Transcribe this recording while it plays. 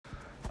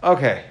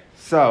Okay,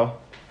 so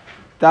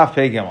Daf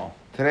Pei Gimel.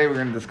 Today we're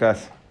going to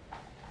discuss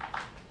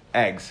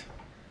eggs,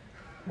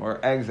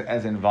 or eggs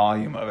as in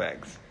volume of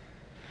eggs.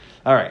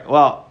 All right.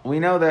 Well, we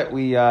know that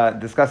we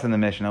discussed in the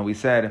Mishnah. We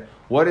said,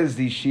 what is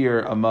the shear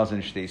of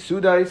mazon shtei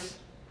sudais?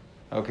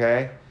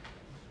 Okay.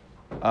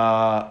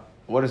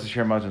 What is the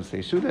shear of mazon shtei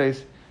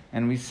sudais?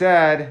 And we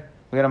said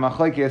we had a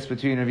machlokes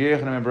between Rav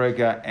Yochanan ben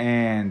Breka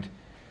and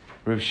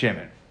Rav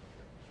Shimon.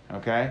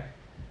 Okay.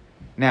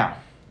 Now,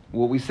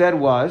 what we said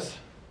was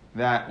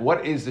that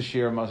what is the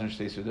shear of mazon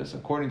shtei sudas?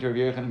 According to Rav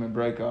Yochanan ben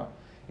Breka,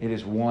 it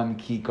is one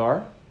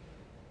kikar.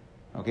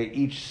 Okay.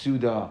 Each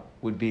suda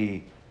would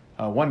be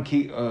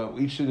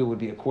each suda would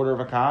be a quarter of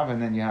a kav,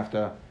 and then you have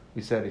to.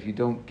 We said if you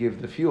don't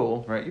give the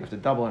fuel, right, you have to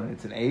double it.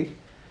 It's an eighth.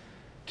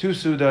 2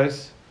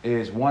 sudas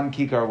is 1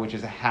 kikar, which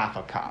is a half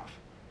a kav.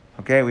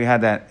 Okay, we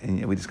had that.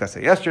 We discussed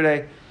it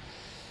yesterday.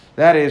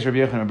 That is Rabbi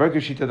Yochanan ben Breka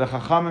shita. The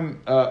Chachamim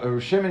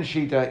Rav Shimon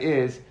shita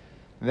is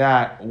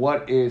that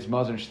what is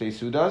mazon shtei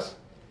sudas?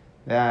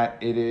 That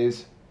it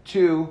is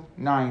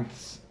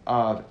 2/9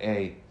 of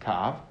a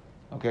kav.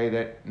 Okay,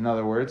 that in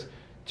other words,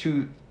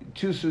 two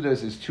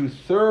sudas is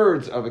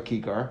 2/3 of a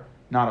kikar,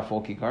 not a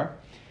full kikar,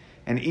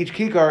 and each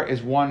kikar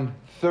is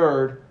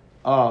 1/3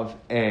 of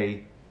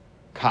a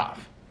kav.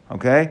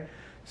 Okay,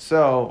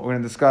 so we're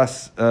going to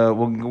discuss.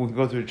 We'll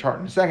go through the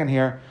chart in a second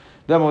here.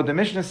 Then what the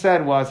Mishnah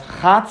said was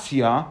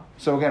chatzia.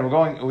 So again, we're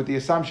going with the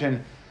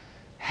assumption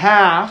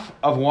half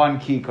of 1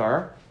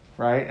 kikar,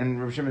 right?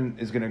 And Rav Shimon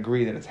is going to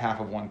agree that it's half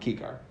of 1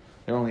 kikar.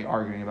 They're only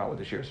arguing about what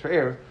the shear is for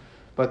Erev,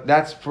 but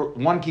that's for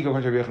 1 kikar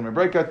according to Rav Yochanan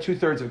ben Breka,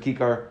 2/3 of a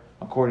kikar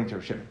according to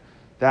Rav Shimon.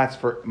 That's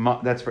for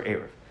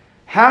Erev.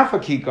 Half a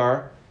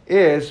kikar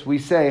is, we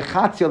say,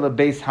 chatzia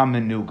lebeis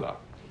hamenuga.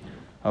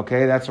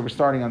 Okay, that's what we're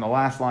starting on the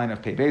last line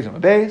of Pei Beis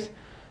and Beis.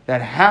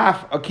 That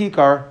half a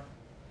kikar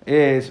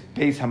is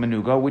beis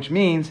hamenuga, which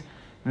means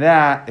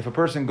that if a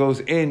person goes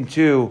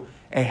into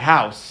a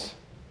house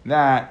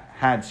that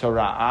had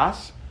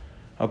sara'as,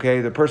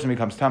 okay, the person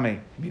becomes tamei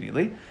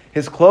immediately.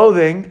 His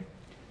clothing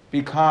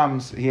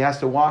becomes, he has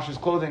to wash his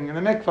clothing in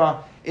the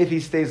mikvah. If he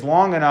stays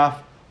long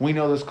enough, we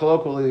know this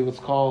colloquially, what's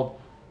called,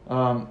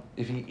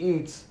 if he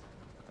eats,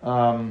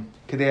 kedei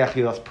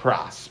achilas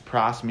pras.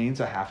 Pras means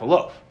a half a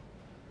loaf.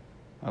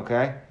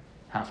 Okay?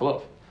 Half a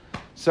loaf.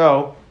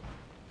 So,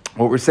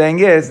 what we're saying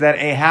is that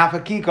a half a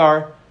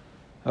kikar,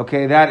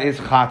 okay, that is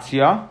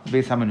chatzia,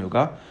 beis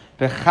hamenuga.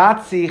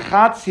 V'chatzi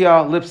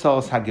chatzia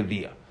lipsos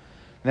hagavia.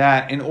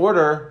 That in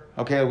order,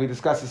 okay, we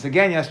discussed this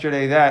again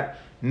yesterday, that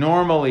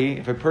normally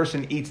if a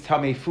person eats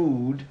tamei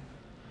food,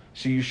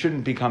 so you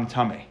shouldn't become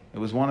tamei. It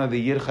was one of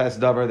the yirches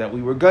davar that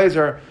we were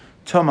geyser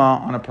tuma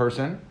on a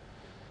person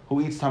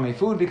who eats tamei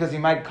food because he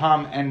might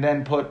come and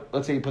then put,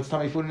 let's say he puts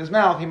tamei food in his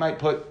mouth, he might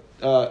put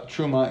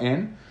truma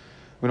in.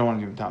 We don't want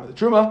to give him tamei the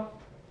truma.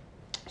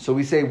 So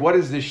we say, what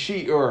is the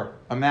shi'ur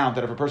amount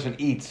that if a person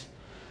eats,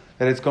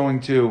 that it's going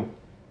to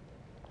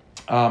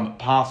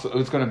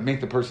it's going to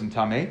make the person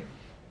tamei?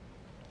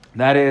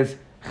 That is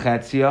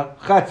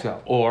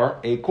chatzia, or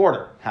a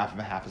quarter. Half of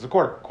a half is a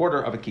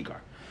quarter of a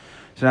kikar.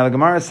 So now the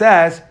Gemara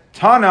says,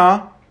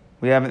 Tana,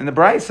 we have it in the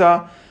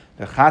Braisa,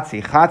 the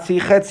chatzi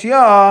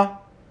chetzia,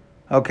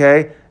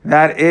 okay,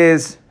 that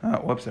is, I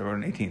wrote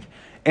an 18th.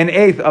 An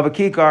eighth of a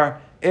kikar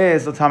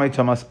is l'tamei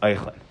tomas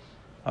eichlin.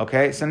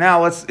 Okay, so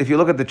now if you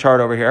look at the chart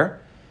over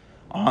here,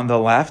 on the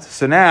left,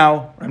 so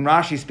now, and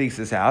Rashi speaks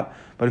this out,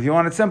 but if you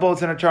want it simple,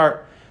 it's in a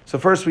chart. So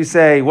first we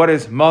say, what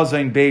is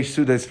mazon beis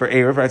sudas for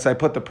Erev, right? So I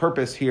put the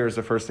purpose here as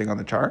the first thing on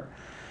the chart.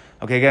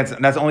 Okay, again,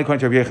 that's only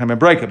according to Rav Yochanan ben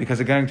Breka, because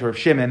according to Rav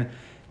Shimon,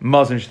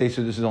 mazon shtei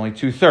sudas is only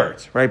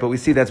 2/3, right? But we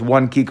see that's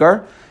 1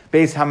 kikar.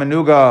 Beis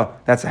hamenuga,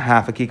 that's a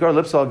half a kikar.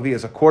 Lipsal gvi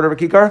is a quarter of a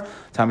kikar.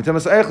 Tamei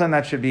tomas eichlin,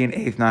 that should be an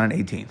eighth, not an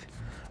 18th.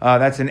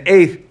 That's an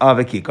eighth of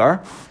a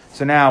kikar.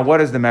 So now,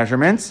 what is the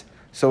measurements?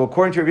 So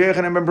according to Rav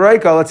Yochanan ben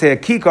Breka, let's say a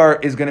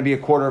kikar is going to be a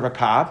quarter of a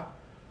kav,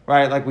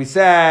 right? Like we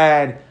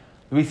said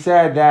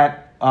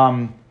that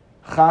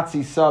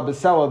chatzi sa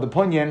besela, the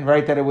punyan,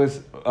 right? That it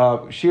was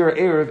shir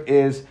erev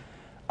is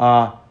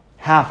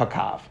half a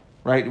kav,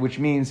 right? Which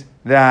means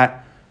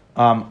that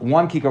 1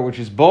 kikar, which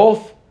is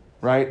both,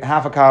 right?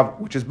 Half a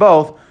kav, which is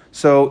both.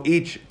 So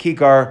each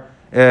kikar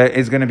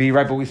is going to be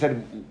right. But we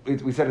said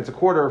it's a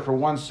quarter for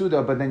 1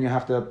 suda, but then you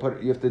have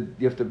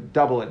to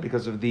double it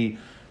because of the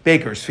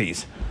baker's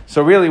fees.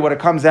 So really, what it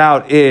comes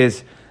out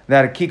is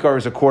that a kikar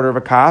is a quarter of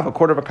a kav. A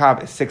quarter of a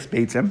kav is 6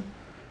 beitzim.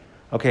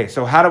 Okay,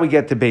 so how do we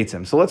get to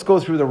beitzim? So let's go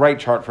through the right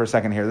chart for a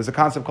second here. There's a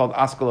concept called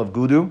askal of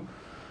gudu,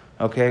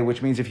 okay,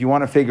 which means if you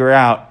want to figure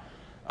out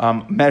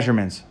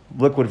measurements,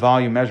 liquid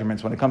volume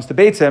measurements when it comes to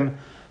beitzim,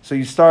 so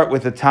you start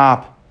with the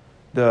top,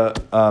 the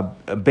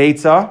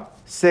beitza,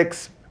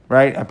 6,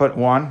 right? I put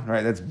 1,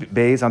 right? That's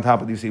beis on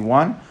top of, you see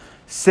 1.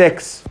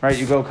 6, right?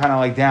 You go kind of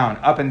like down,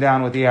 up and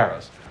down with the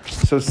arrows.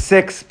 So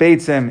 6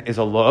 beitzim is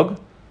a lug.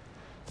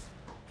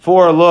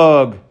 4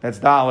 lug, that's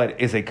dalet,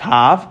 is a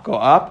kav. Go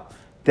up.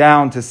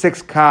 Down to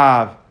 6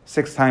 kav,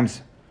 6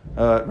 times,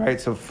 right?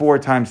 So 4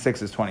 times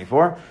 6 is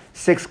 24.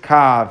 6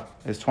 kav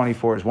is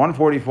 24 is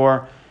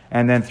 144.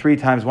 And then 3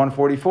 times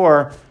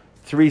 144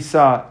 3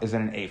 sa is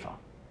in an ephah.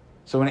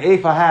 So an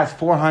ephah has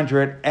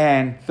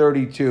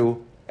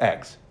 432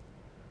 eggs.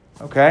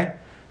 Okay?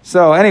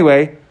 So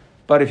anyway,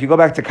 but if you go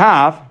back to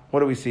kav,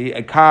 what do we see?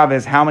 A kav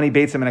is how many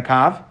beitzim in a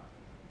kav?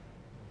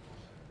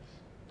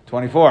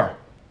 24.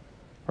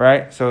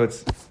 Right? So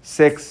it's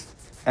 6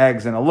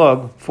 eggs in a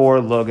lug, 4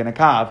 lug in a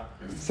kav.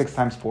 6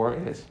 times 4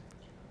 is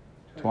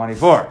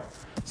 24.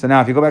 So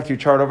now if you go back to your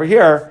chart over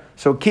here,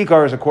 so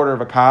kikar is a quarter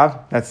of a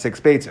kav, that's 6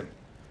 beitzim.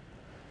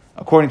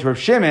 According to Rav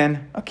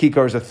Shimon, a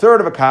kikar is a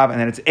third of a kav, and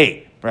then it's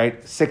 8,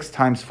 right? 6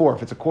 times 4,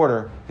 if it's a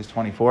quarter, is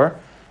 24.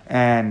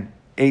 And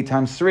 8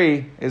 times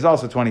 3 is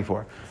also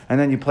 24. And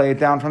then you play it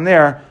down from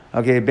there.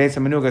 Okay,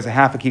 beitzim menuga is a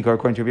half a kikar,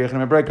 according to Rav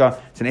Yochanan ben Breka,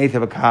 it's an eighth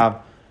of a kav.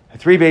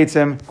 3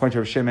 beitzim, according to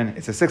Rav Shimon,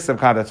 it's a sixth of a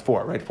kav, that's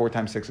 4, right? 4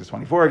 times 6 is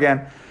 24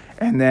 again.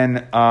 And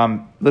then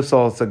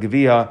lifsol, it's a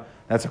gevia,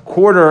 that's a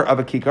quarter of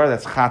a kikar,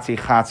 that's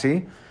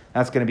chatzi.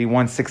 That's going to be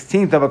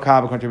 1/16 of a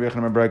kav, according to Rav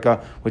Yochanan ben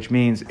Breka, which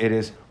means it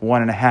is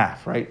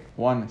 1.5, right?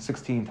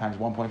 1/16 times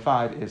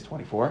 1.5 is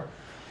 24.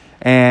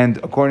 And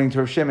according to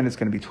Rav Shimon, it's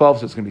going to be 12,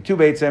 so it's going to be 2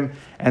 beitzim.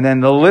 And then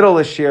the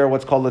littlest share,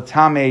 what's called the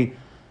tameh,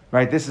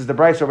 right? This is the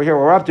brice over here.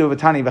 We're up to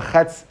v'tani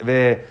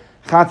v'chatzi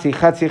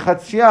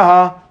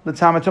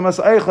l'tama tumas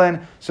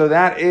eichlin. So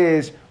that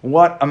is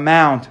what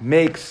amount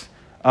makes,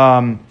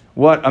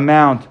 what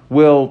amount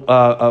will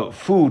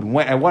food,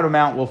 at what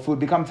amount will food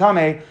become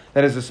tameh?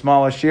 That is the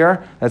smallest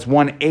share. That's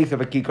 1/8 of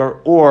a kikar,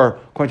 or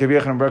according to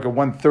Rav Yochanan ben Breka,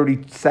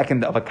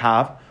 1/32 of a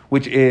kav,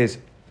 which is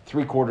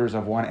 3/4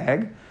 of 1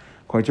 egg.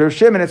 According to Rav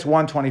Shimon, it's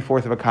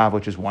 1/24 of a kav,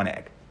 which is 1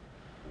 egg.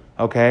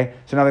 Okay,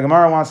 so now the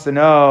Gemara wants to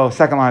know,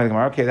 second line of the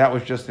Gemara. Okay, that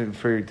was just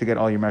to get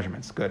all your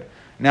measurements. Good.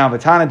 Now,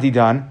 Vatana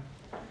Didan,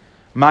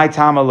 my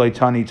Tama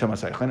Loitani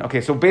Tomasaychlin.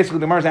 Okay, so basically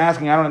the Gemara is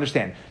asking, I don't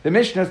understand. The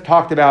Mishnah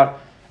talked about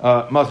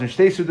Mazon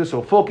Shtei Sudas, so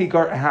a full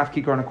kikar, a half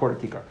kikar, and a quarter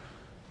kikar.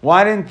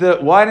 Why didn't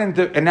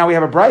the, and now we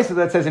have a brisa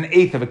that says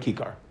 1/8 of a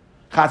kikar.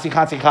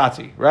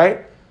 Chatzi,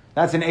 right?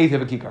 That's 1/8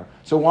 of a kikar.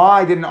 So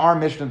why didn't our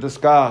Mishnah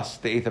discuss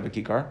the 1/8 of a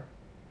kikar?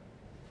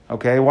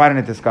 Okay, why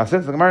didn't it discuss it?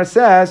 So the Gemara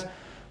says,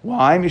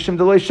 why? Mishum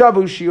delay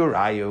shavu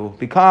shiurayu.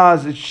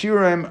 Because the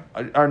shiurim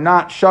are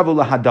not shavu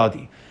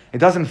lahadadi. It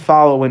doesn't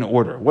follow in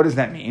order. What does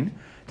that mean?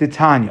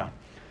 Titania.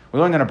 We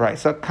learned in a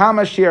brisa.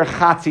 Kama shir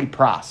chatzi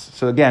pras.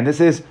 So again, this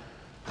is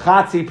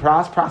chatzi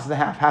pras. Pras is a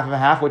half of a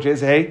half, which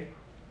is a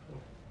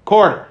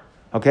quarter.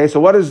 Okay, so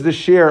what is the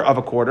share of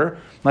a quarter?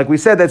 Like we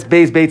said, that's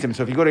beis beitzim.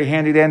 So if you go to your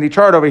handy-dandy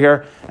chart over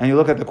here, and you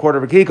look at the quarter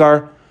of a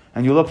kikar,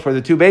 and you look for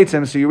the 2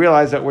 beitzim, so you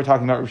realize that we're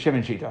talking about Rav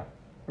Shimon Shita,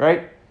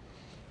 right?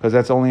 Because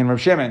that's only in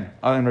Rav Shimon.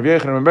 In Rav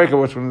Yochanan ben Breka,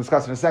 which we're going to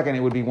discuss in a second,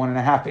 it would be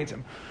 1.5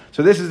 beitzim.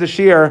 So this is the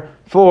share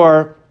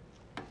for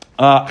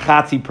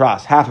chatzi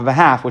pras, half of a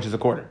half, which is a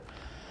quarter.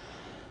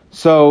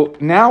 So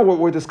now what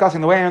we're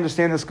discussing, the way I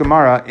understand this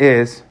Gemara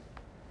is,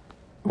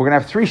 we're going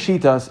to have 3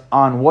 shitas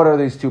on what are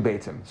these 2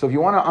 beitzim. So if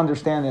you want to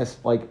understand this,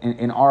 like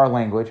in our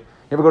language, you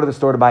ever go to the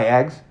store to buy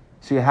eggs?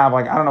 So you have,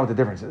 like, I don't know what the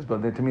difference is,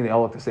 but to me they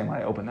all look the same when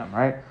I open them,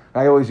 right?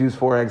 I always use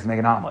 4 eggs to make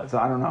an omelet, so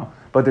I don't know.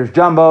 But there's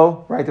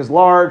jumbo, right? There's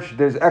large,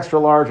 there's extra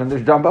large, and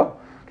there's jumbo.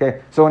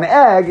 Okay, so an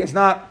egg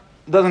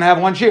doesn't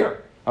have 1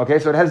 shear. Okay,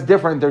 so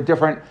they're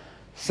different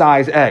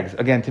size eggs.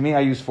 Again, to me,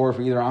 I use 4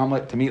 for either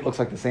omelet. To me, it looks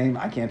like the same.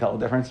 I can't tell the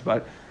difference,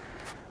 but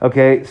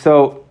okay.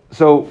 So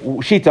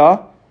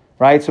shita,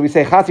 right? So we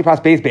say chatzi pras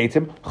beis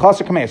beitzim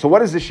chaser kamei. So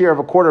what is the shear of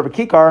a quarter of a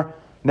kikar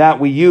that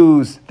we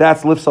use?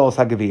 That's lifsol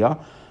hagavia.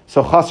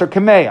 So chaser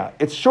kameya.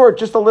 It's short,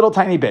 just a little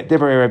tiny bit.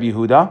 Divrei Rabbi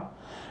Yehuda.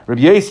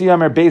 Rabbi Yosi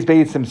Amar beis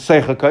beitzim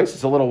seichakos.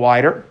 It's a little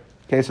wider.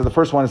 Okay, so the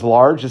first one is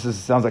large.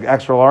 Sounds like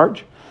extra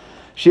large.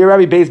 Shir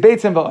Rabbi beis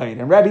beitzim v'oid.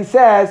 And Rabbi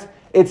says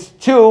it's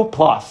 2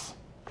 plus.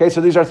 Okay,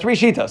 so these are 3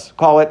 shitas.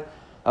 Call it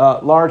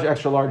large,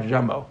 extra large,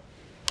 jumbo.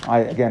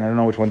 I don't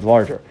know which one's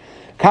larger.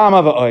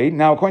 Kama v'oid.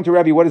 Now, according to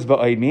Rabbi, what does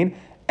v'oid mean?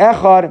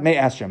 Echad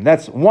me'esrim.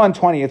 That's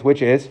 1/20th,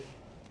 which is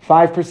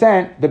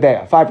 5%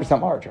 bebeah,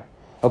 5% larger.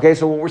 Okay,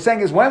 so what we're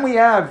saying is when we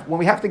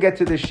have to get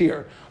to the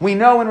shear, we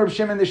know in Rav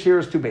Shimon the shear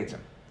is 2 beitzim.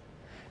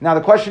 Now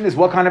the question is,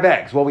 what kind of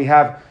eggs? Well, we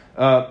have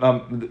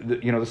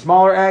the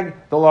smaller egg,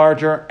 the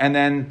larger, and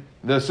then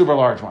the super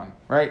large one,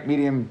 right?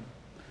 Medium,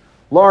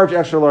 large,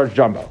 extra large,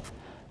 jumbo.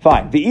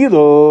 Fine. The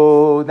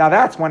ilu. Now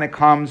that's when it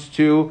comes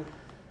to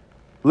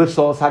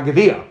lifsol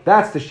hagavia.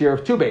 That's the shear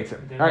of 2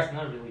 beitzim. Then right? It's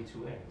not really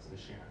 2 eggs. The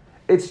shear.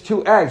 It's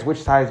 2 eggs.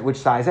 Which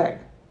size egg?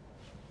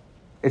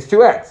 It's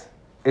 2 eggs.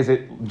 Is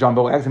it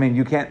jumbo eggs? I mean,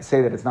 you can't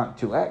say that it's not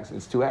 2 eggs.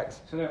 It's 2 eggs.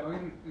 So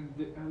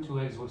 2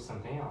 eggs with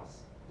something else.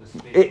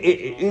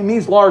 It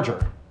means larger.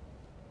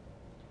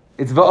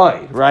 It's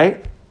va'oid,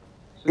 right?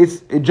 So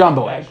it's a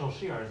jumbo the egg. actual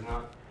shear is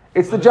not.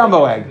 It's the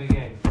jumbo egg.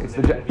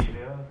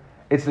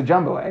 It's the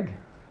jumbo egg.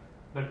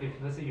 But if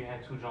let's say you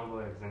had 2 jumbo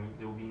eggs, then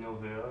there will be no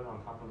ve'od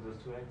on top of those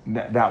 2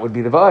 eggs. That would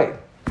be the va'oid.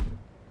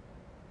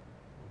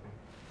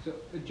 So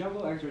the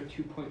jumbo eggs are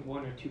 2.1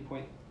 or 2.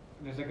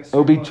 There's like a. It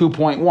would be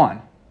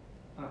 2.1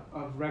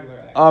 of regular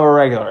egg. of a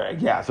regular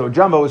egg. Yeah. So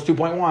jumbo is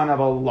 2.1 of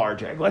a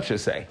large egg. Let's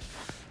just say.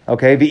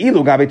 Okay.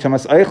 V'ilu gabe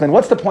tumas eichlin.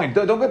 What's the point?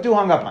 Don't get too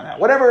hung up on that.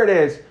 Whatever it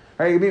is,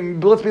 right?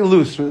 Let's be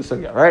loose through the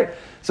sugya, right?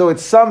 So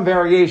it's some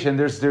variation.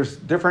 There's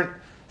different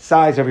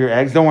size of your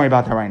eggs. Don't worry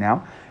about that right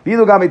now. When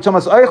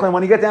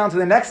you get down to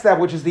the next step,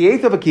 which is the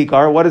eighth of a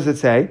kikar, what does it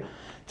say?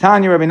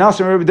 Tanya Rabbi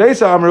Nassim Rabbi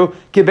Deisa Amru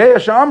Kibeya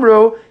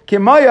Shamru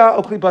Kimaya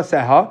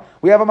Oklipaseha.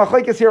 We have a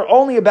machlekes here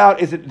only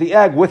about is it the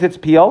egg with its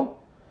peel,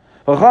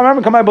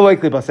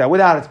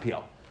 without its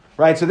peel,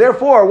 right? So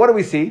therefore, what do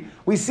we see?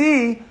 We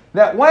see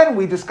that when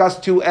we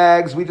discussed two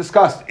eggs, we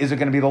discussed is it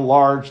going to be the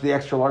large, the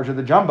extra large, or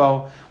the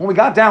jumbo. When we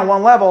got down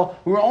one level,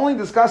 we were only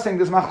discussing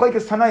this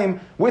machlekes tanaim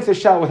with the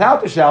shell,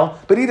 without the shell.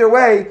 But either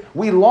way,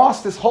 we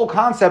lost this whole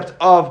concept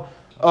of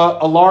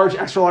a large,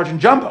 extra large, and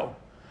jumbo.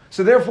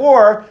 So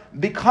therefore,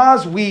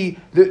 because we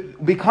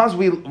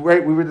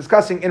were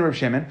discussing in Reb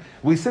Shimon,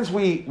 since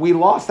we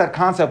lost that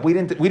concept, we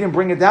didn't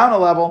bring it down a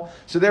level.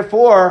 So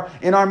therefore,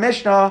 in our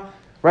Mishnah,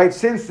 right,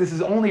 since this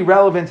is only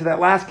relevant to that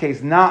last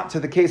case, not to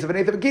the case of an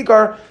eighth of a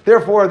kikar,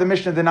 therefore the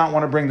Mishnah did not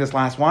want to bring this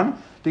last one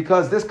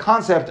because this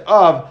concept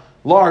of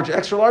large,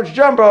 extra large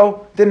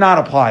jumbo did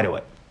not apply to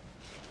it.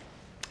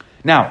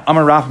 Now,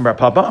 Amar Rafim Bar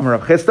Papa, Amar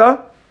Rav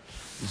Chisda,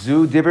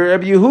 Zu Dibber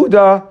Reb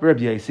Yehuda, Reb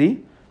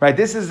Yasi. Right,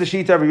 this is the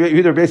Shita of Reb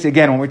Yehuda, basically,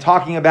 again, when we're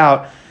talking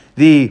about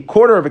the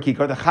quarter of a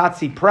kikar, the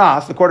Chatzi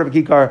Pras, the quarter of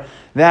a kikar,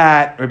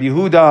 that Reb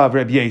Yehuda,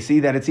 Reb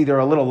Yasi, that it's either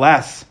a little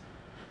less,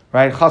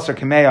 right, Chaser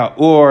Kameya,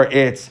 or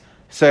it's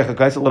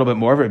Seichakais, a little bit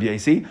more, Reb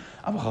Yasi. The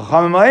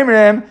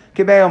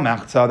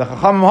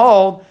Chachamim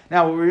hold,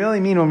 now what we really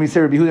mean when we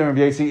say Reb Yehuda and Reb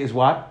Yasi is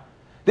what?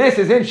 This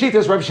is in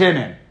Shitas Reb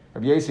Shimon.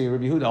 Reb Yasi and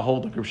Reb Yehuda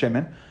hold like Reb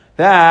Shimon,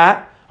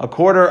 that a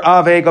quarter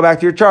of a, go back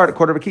to your chart, a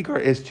quarter of a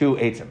kikar is 2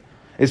 eitzim.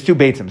 It's 2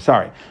 beitzim,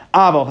 sorry. It's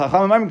going to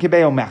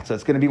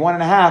be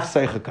 1.5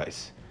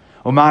 seichakais.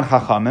 Uman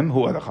chachamim,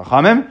 who are the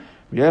chachamim?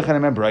 Rabbi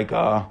Yochanan and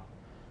Breika.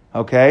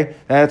 Okay,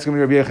 that's going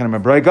to be Rabbi Yochanan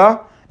and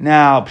Breika.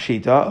 Now,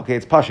 pshita, okay,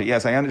 it's pasha.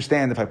 Yes, I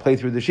understand if I play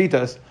through the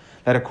shitas,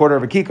 that a quarter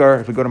of a kikar,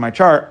 if we go to my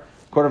chart,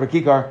 a quarter of a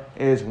kikar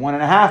is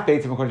 1.5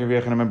 beitzim according to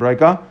Rabbi Yochanan and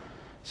Breika.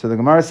 So the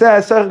Gemara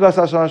says, okay,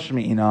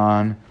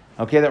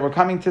 that we're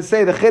coming to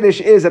say the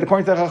chiddush is that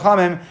according to the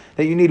chachamim,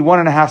 that you need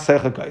 1.5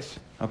 seichakais.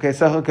 Okay,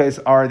 seichakais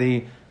are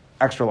the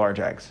extra large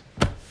eggs,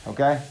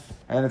 okay?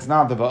 And it's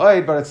not the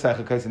ba'oid, but it's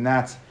seichakais, and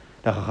that's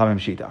the chachamim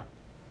shita.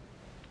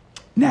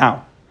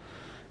 Now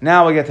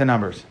we get to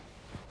numbers.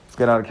 Let's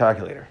get out a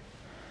calculator.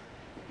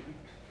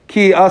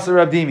 Ki asa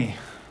Rabdimi.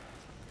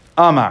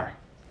 Amar.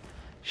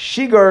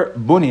 Shigar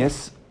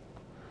bunis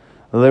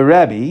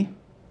lerebi.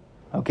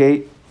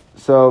 Okay,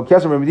 so Ki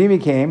asa Rabdimi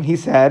came, he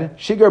said,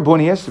 Shigar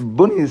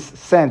bunis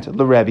sent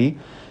lerebi,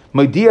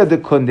 Modia de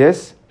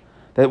kundis,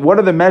 that what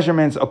are the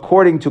measurements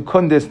according to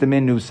kundis the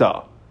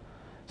minusa?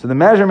 So the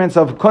measurements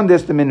of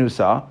kundis the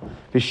minusa,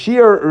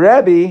 v'shir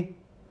Rebbe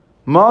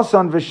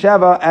masan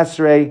v'sheva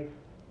esrei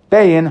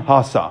bein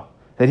hasa,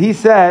 that he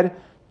said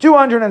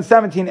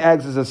 217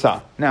 eggs is a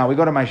sa. Now we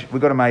go to my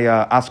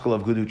Askal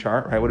of Gudu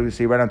chart, right? What do we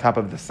see right on top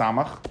of the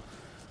samach?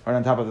 Right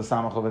on top of the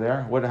samach over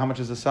there. How much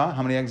is a sa?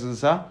 How many eggs is a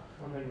sa?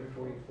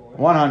 144.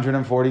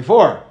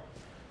 144.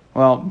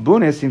 Well,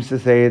 Bunis seems to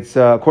say it's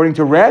according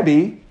to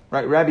Rabbi,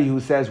 right? Rabbi who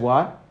says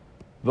what?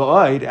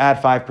 V'oid,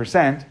 add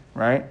 5%,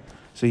 right?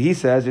 So he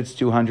says it's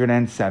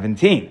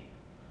 217.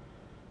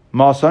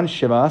 Masan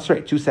Shiva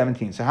Asrei,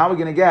 217. So how are we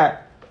going to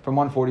get from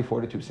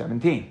 144 to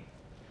 217?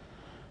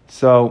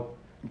 So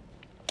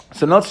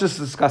let's just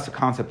discuss the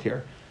concept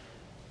here.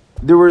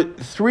 There were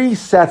 3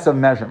 sets of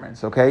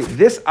measurements, okay?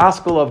 This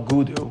Askal of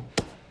Gudu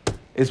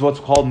is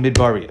what's called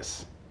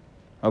Midbarius,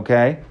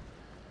 okay?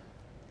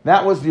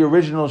 That was the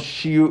original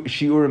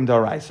Shiurim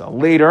Daraisa.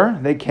 Later,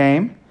 they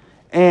came,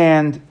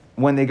 and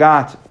when they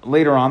got,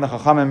 later on, the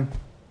Chachamim,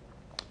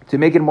 to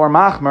make it more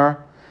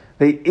machmer,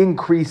 they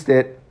increased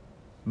it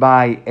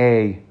by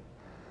a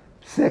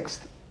 1/6.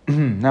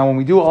 Now, when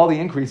we do all the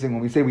increasing,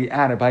 when we say we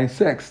add it by a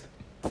 1/6,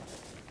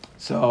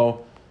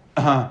 so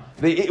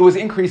it was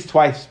increased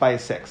twice by a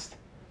 1/6.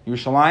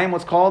 Yerushalayim,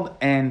 what's called,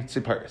 and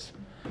Tziparis.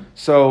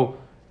 So,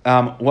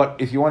 what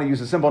if you want to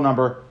use a simple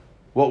number?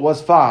 What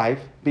was 5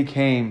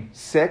 became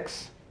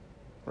 6,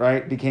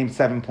 right? Became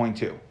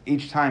 7.2.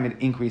 Each time it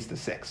increased a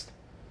 1/6.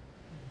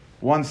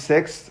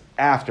 1/6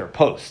 after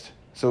post.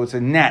 So it's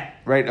a net,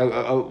 right?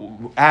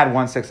 Add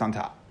 1/6 on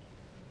top.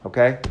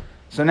 Okay?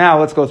 So now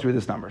let's go through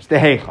these numbers.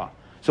 Dehecha.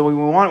 So we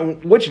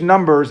want, which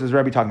numbers is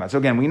Rebbe talking about? So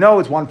again, we know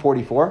it's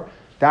 144.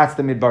 That's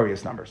the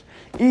Midbarius numbers.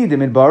 The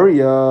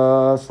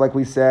Midbarius, like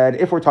we said,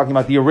 if we're talking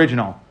about the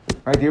original,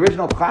 right? The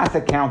original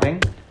classic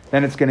counting,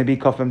 then it's going to be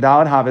Kofim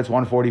Dalad Havitz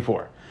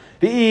 144.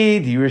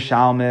 The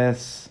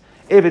Yerushalmis,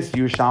 if it's the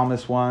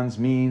Yerushalmis ones,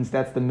 means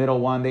that's the middle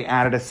one. They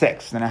added a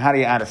 6. Now how do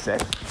you add a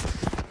 6?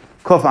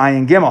 Kof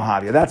Ayin Gimel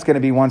Havia. That's going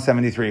to be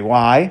 173.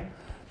 Why?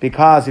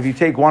 Because if you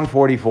take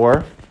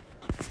 144,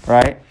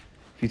 right?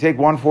 If you take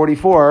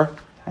 144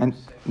 and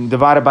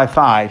divide it by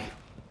 5,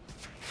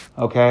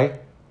 okay?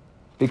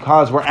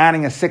 Because we're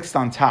adding a 6th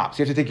on top.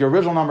 So you have to take your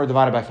original number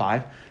divided by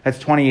 5. That's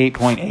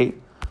 28.8.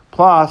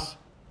 Plus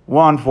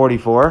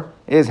 144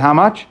 is how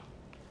much?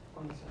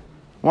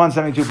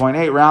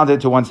 172.8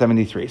 rounded to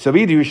 173. So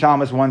Vidu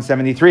Yushalm is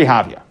 173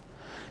 Havia.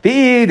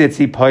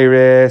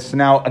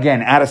 Now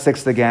again, add a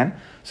 6th again.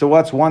 So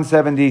what's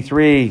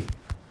 173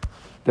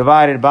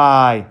 divided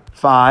by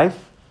 5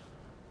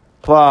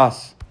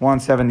 plus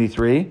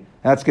 173?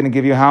 That's going to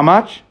give you how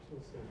much?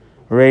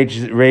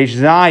 Reish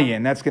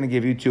Zayin. That's going to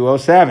give you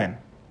 207.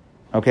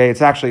 Okay,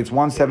 it's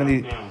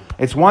 170.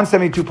 It's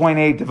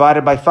 172.8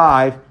 divided by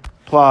 5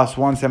 plus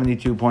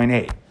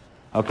 172.8.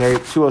 Okay,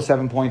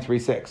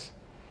 207.36.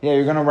 Yeah,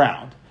 you're going to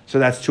round. So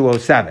that's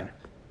 207.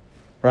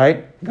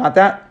 Right? Got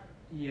that?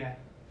 Yeah.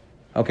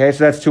 Okay,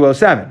 so that's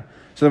 207.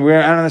 So we're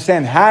going to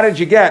understand, how did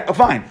you get... Oh,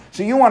 fine.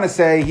 So you want to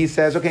say, he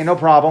says, okay, no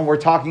problem. We're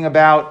talking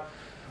about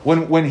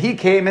when he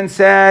came and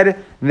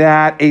said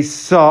that a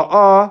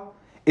sa'ah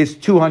is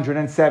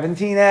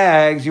 217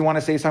 eggs, you want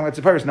to say something that's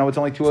a purpose. No, it's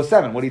only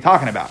 207. What are you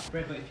talking about?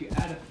 Right, but if you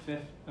add a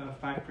fifth of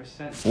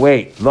 5%.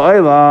 Wait.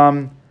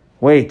 Lo'ilam.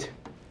 Wait.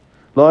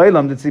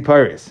 Lo'ilam, that's the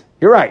purpose.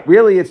 You're right.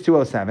 Really, it's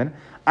 207.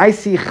 I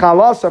see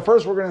chalasa.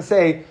 First, we're going to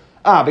say,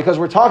 because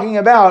we're talking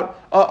about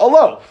a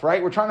loaf,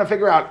 right? We're trying to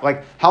figure out,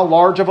 like, how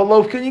large of a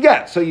loaf can you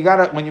get? So you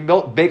got to, when you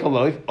bake a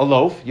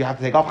loaf, you have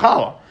to take off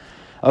challah.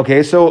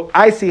 Okay, so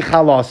I see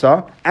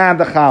chalasa, add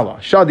the challah.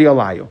 Shadi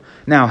alayu.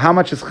 Now, how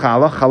much is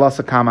challah?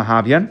 Chalasa kama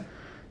havyan.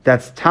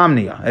 That's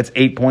tamnia. That's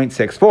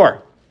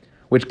 8.64,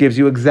 which gives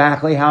you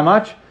exactly how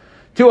much?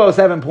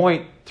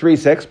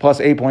 207.36 plus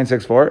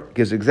 8.64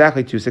 gives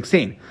exactly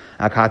 216.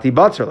 Akati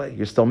batzerle.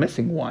 You're still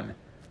missing one.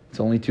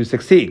 It's only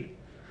 216.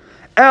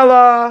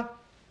 Ella,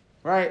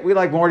 right? We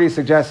like Morty's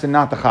suggestion,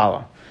 not the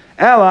challah.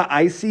 Ella,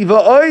 I see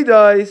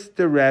va'oidais,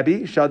 the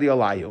Rebbe, shadi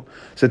alayu.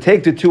 So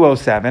take the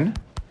 207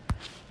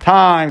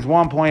 times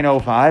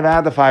 1.05,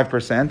 add the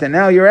 5%, and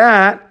now you're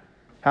at,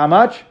 how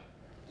much?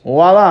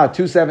 Voila,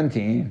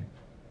 217.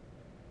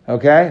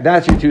 Okay,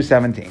 that's your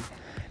 217.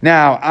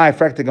 Now, I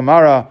frek the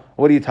Gemara,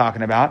 what are you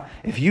talking about?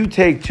 If you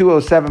take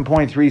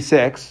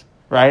 207.36,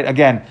 right,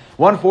 again,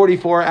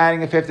 144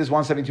 adding a fifth is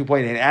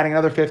 172.8, adding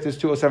another fifth is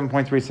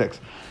 207.36,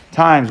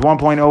 times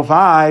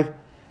 1.05,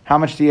 how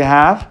much do you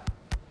have?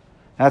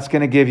 That's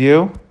going to give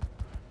you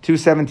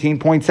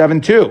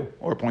 217.72,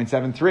 or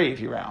 0.73 if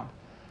you round.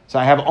 So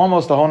I have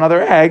almost a whole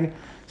other egg.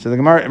 So the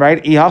Gemara,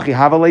 right? Ihachi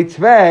havalei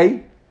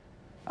tvei.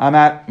 I'm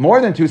at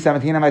more than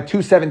 217. I'm at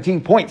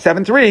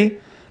 217.73.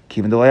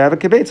 Kivin delay have a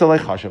kibetza le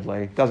chashav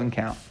le. Doesn't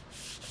count.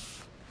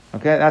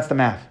 Okay, that's the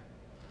math.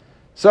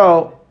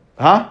 So,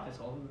 That's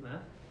all of the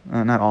math?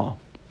 not all.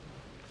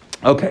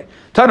 Okay.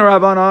 Tana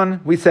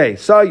Rabbanon, we say,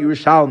 Sa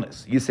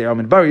Yerushalmis. You say,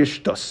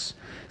 Midbarius shtus.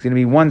 It's going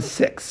to be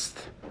 1/6.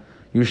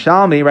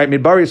 Yerushalmi, right?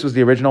 Midbarius was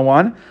the original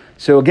one.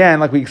 So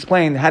again, like we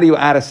explained, how do you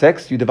add a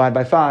 6? You divide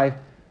by 5.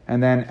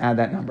 And then add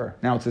that number.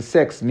 Now it's a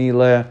 6.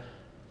 Mile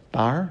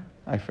bar?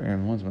 I forget.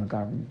 One's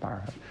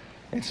bar.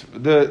 It's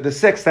the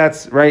 6.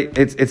 That's right.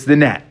 It's the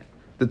net,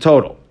 the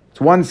total. It's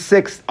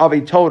 1/6 of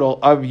a total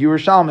of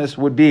Yerushalmis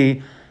would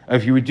be,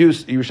 if you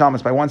reduce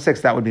Yerushalmis by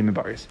 1/6, that would be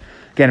Midbaris.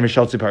 Again, if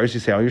it's Paris, you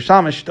say, oh,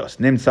 Yerushalmis shtos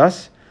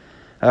nimsas.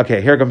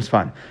 Okay, here comes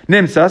fun.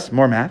 Nimsas,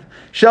 more math.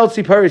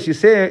 Sheltzi Paris,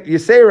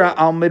 Yisera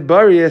al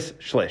Midbarius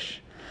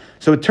shlish.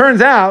 So it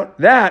turns out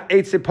that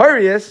a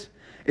Tziparius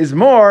is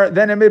more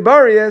than a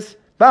Midbarius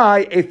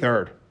by a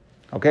third.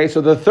 Okay, so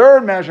the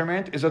third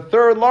measurement is a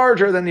third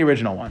larger than the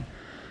original one.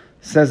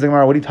 Says the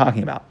Gemara, what are you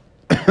talking about?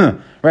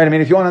 Right, I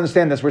mean, if you want to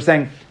understand this, we're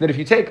saying that if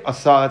you take a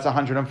saw that's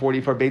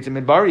 140 for Beitz and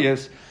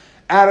Midbarius,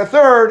 add a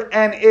third,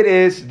 and it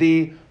is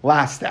the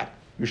last step.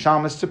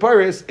 Yerushalmis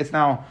Tziparius, it's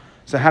now,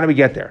 so how do we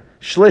get there?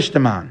 Shlish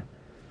Deman.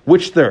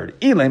 Which third?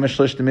 Ilema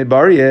Shlish de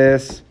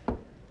Midbarius.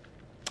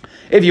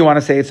 If you want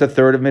to say it's a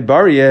third of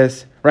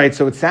Midbarius, right,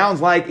 so it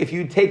sounds like if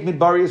you take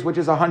Midbarius, which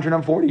is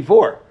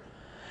 144,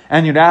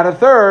 and you'd add a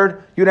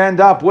third, you'd end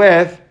up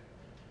with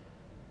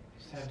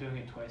Instead of doing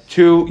it twice.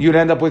 you'd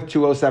end up with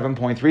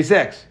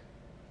 207.36,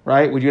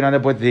 right? Would you end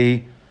up with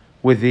the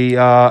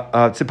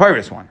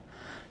Tziparius one?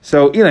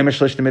 So Ilay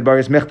Mishlish to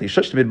Midbarius Michti.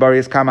 Shlish to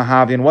Midbarius Kama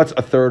Havian. What's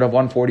a third of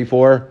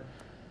 144?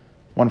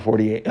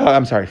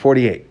 148.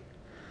 48.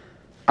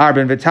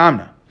 Arben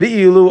Vitamna.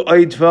 V'ilu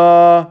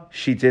Oitva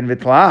Shitin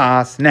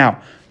Vitlas.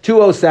 Now,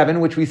 207,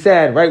 which we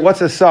said, right?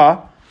 What's a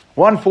saw?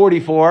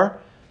 144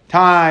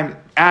 times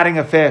adding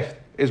a fifth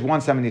is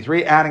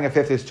 173. Adding a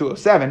fifth is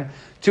 207.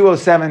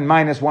 207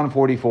 minus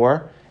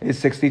 144 is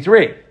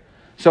 63.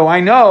 So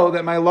I know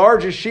that my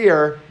largest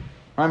shear,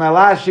 right, my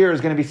last shear is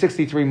going to be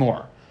 63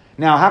 more.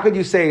 Now, how could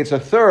you say it's a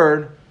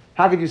third?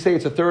 How could you say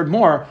it's a third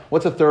more?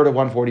 What's a third of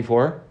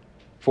 144?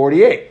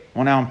 48.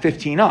 Well, now I'm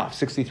 15 off.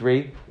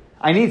 63.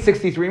 I need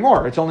 63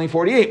 more. It's only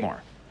 48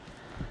 more.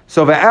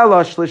 So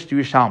ve'ela shlish to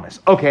Yerushalmis.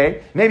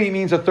 Okay, maybe it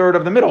means a third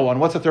of the middle one.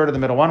 What's a third of the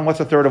middle one?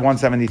 What's a third of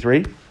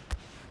 173?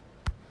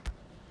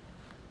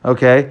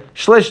 Okay,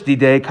 shlish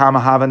didei kama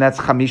havan, that's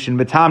chamishin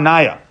betam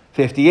naya,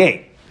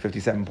 58,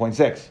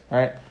 57.6,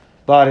 right?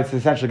 But it's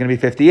essentially going to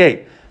be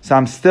 58. So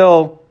I'm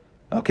still,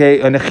 okay,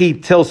 a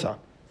nechit tilsa,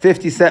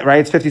 57, right?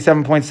 It's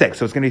 57.6.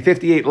 So it's going to be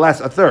 58 less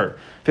a third,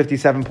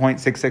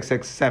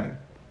 57.6667.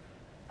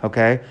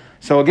 Okay,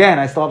 so again,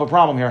 I still have a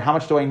problem here. How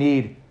much do I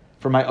need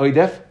for my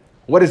oidef?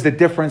 What is the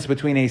difference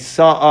between a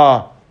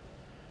sa'ah,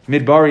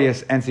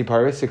 midbarius, and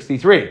siparius?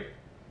 63.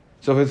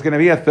 So if it's going to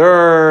be a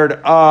third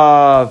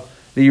of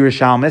The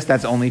Yerushalmis,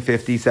 that's only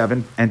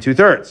 57 and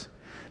 2/3.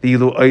 The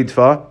Ilu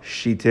Oidfa,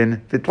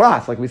 Shitin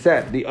Vitlas. Like we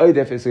said, the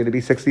Oidif is going to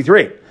be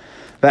 63.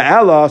 The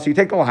Ella, so you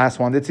take the last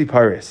one, the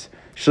Tziparis.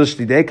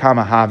 Shlishidei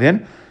Kama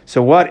Havin.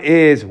 So what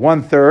is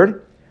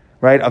 1/3,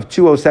 right, of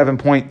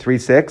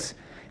 207.36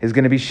 is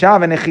going to be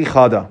Shavan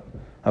Echichada.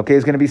 Okay,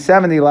 it's going to be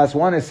 70, last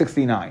one is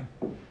 69.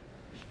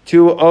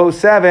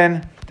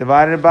 207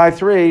 divided by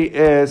 3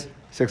 is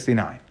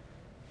 69.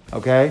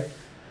 Okay?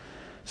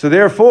 So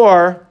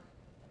therefore,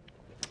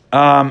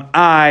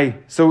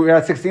 so we're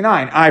at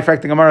 69. I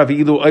frak the Gemara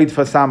v'ilu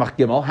oidfa samach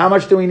gimel. How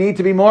much do we need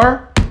to be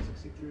more?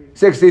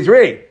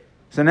 63.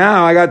 So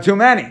now I got too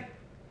many.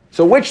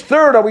 So which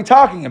third are we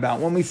talking about?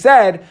 When we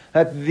said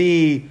that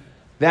the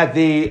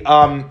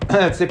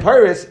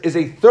Tziparis is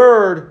a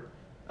third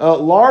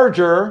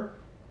larger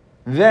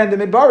than the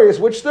Midbarius,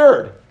 which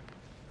third?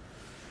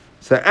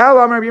 So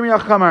Elam Rabbi Yirmiyah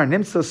Chamar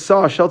Nimsa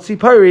Sa Shel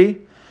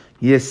Tzipari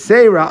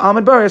Yesera Al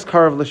Midbarius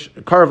Karav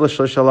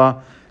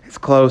L'Shlishala. It's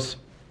close.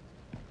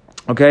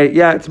 Okay,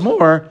 yeah, it's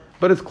more,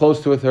 but it's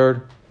close to a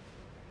third.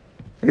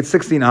 It's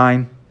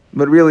 69,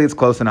 but really it's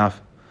close enough.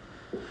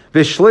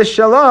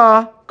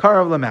 V'Shlishala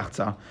Karav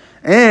L'Mechza.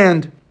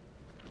 And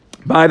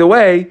by the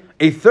way,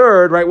 a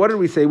third, right? What did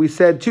we say? We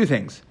said two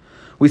things.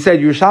 We said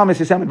Yerushalmis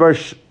Yisem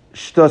Midbarius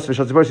Shtus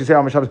V'Shel Tzipari Yisera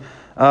Al Midbarius.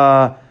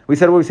 We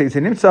said what we say. We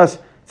said Nimsas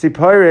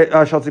Tzipari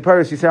Shel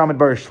Tzipari Yisera Al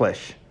Midbarius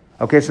Shlish.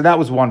 Okay, so that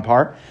was one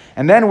part.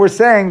 And then we're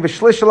saying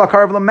V'Shlishala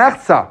Karav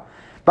L'Mechza.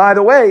 By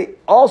the way,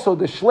 also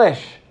the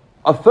Shlish,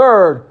 a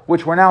third,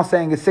 which we're now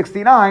saying is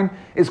 69,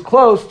 is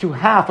close to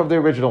half of the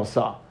original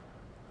Sa.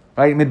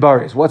 Right?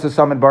 Midbarius. What's a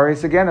Sa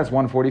Midbarius again? That's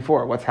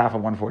 144. What's half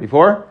of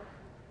 144?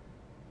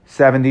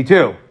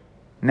 72.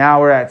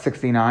 Now we're at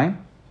 69.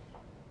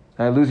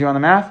 Did I lose you on the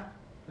math?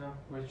 No,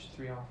 we're just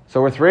 3 off.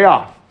 So we're 3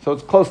 off. So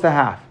it's close to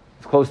half.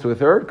 It's close to a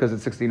third because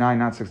it's 69,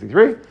 not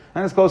 63.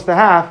 And it's close to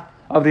half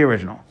of the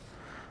original.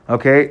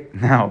 Okay?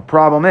 Now,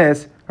 problem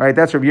is, right,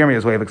 that's Rabbi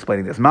Yirmiyah's way of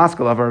explaining this.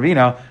 Maskal of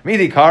Ravina,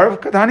 Midi Karv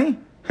Katani?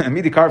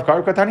 Midi Karv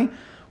Katani?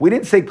 We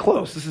didn't say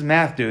close. This is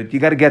math, dude. You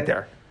got to get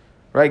there.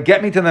 Right?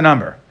 Get me to the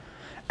number.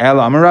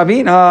 Elam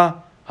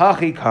Ravina,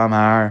 Hachi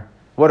Kamar.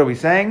 What are we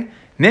saying?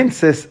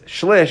 Nimsis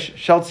Shlish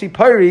Shal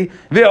Tzipari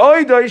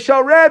Ve'oidoi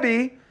Shal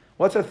Rabbi.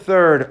 What's a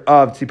third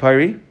of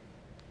Tzipari?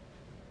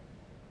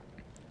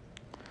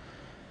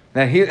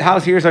 Now, here's how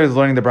I was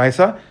learning the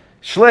Brisa.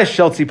 Shlish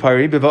Shal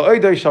Tzipari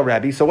Ve'oidoi Shal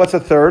Rabbi. So what's a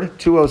third?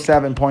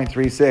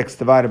 207.36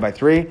 divided by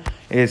 3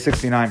 is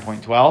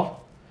 69.12.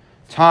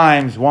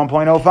 Times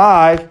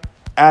 1.05,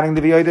 adding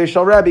the Ve'oidoi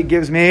Shal Rabbi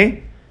gives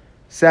me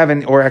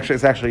 7, or actually,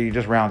 it's actually, you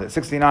just round it.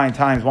 69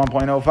 times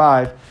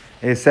 1.05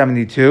 is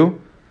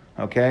 72.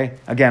 Okay?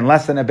 Again,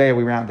 less than a bay,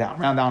 we round down.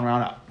 Round down,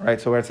 round up. Right?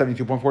 So we're at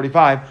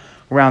 72.45.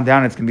 Round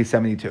down, it's going to be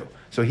 72.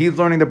 So he's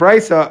learning the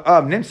Brisa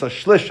of Nimsa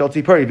Shlish Shal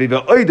Tzipari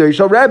Ve'oidoi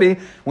Shal Rabbi.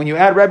 When you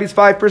add Rabbi's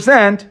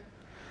 5%,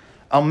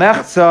 Al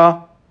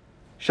Mechza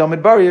Shal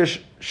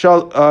Midbarius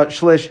Shal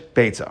Shlish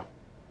Beitza.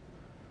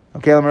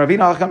 Okay, Lam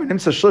Ravina Alcham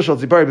Nimsa Shlish Shal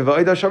Tzipari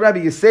Ve'oidoi Shal Rabbi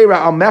Yisera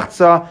Al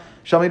Mechza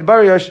Shal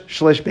Midbarius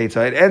Shlish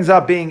Beitza. It ends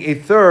up being a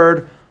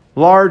third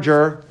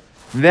larger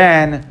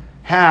than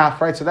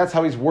half, right? So that's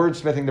how he's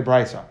wordsmithing the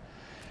Brisa.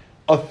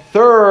 A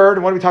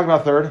third, what are we talking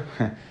about third?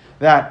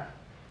 That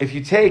if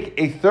you take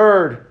a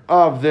third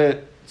of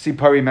the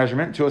Tzipari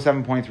measurement,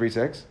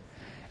 207.36,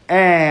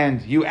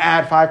 and you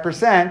add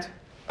 5%,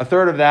 a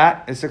third of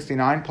that is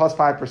 69, plus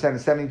 5%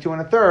 is 72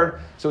 and a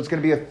third, so it's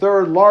going to be a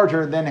third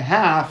larger than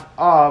half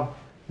of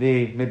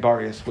the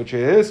Midbarius, which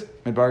is,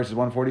 Midbarius is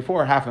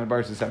 144, half of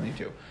Midbarius is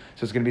 72.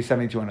 So it's going to be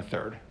 72 and a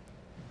third.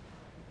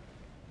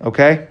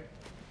 Okay?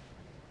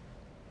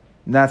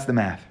 And that's the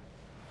math.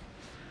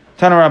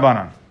 Tana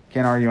Rabbanan.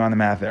 Can't argue on the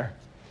math there.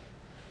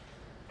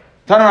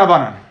 Tana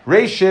Rabbanan.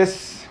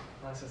 Rashis.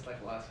 Unless it's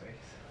like last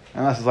week's.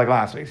 Unless it's like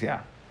last week's,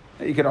 yeah.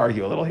 You could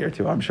argue a little here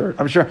too. I'm sure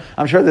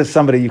there's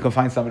somebody, you can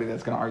find somebody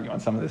that's going to argue on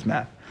some of this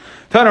math.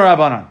 Tana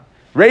Rabbanan.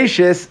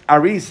 Rashis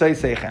Ari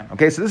Seichem.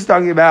 Okay, so this is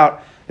talking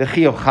about the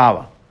Chiyuv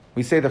Chala.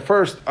 We say the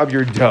first of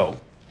your dough.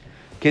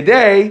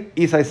 Kedei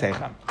Isai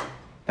Seichem.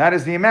 That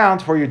is the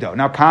amount for your dough.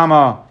 Now,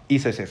 Kama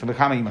Isai Seichem.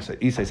 Kama Isai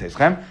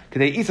Seichem.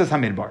 Kedei Isas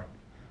HaMidbar.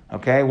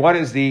 Okay, what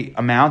is the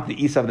amount,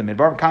 the Isa of the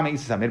Midbar? Kama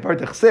Isas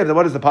HaMidbar. T'chsev,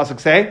 what does the pasuk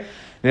say?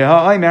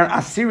 V'ha'omer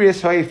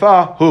Asirius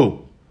Ha'ifa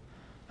Hu.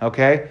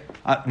 Okay,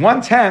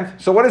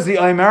 1/10. So what is the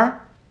Omer?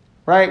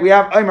 Right, we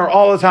have Omer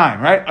all the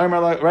time, right?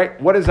 Omer,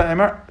 right? What is the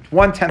Omer?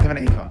 1/10 of an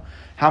Ephah.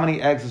 How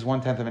many eggs is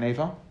 1/10 of an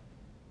Ephah?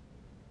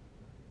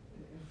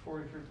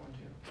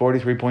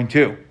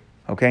 43.2.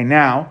 Okay,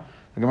 now,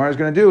 the Gemara is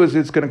going to do is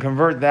it's going to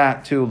convert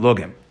that to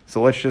lugim.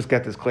 So let's just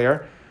get this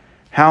clear.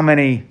 How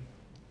many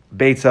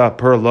beitza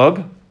per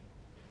lug?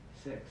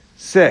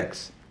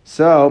 6.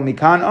 So,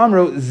 Mikan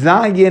Amru,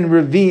 Zayin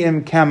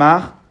Revi'im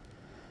Kemach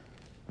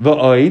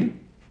V'oid,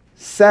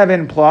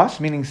 7 plus,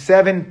 meaning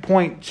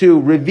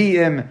 7.2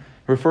 Revi'im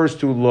refers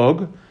to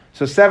lug.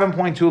 So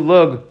 7.2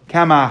 lug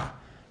Kemach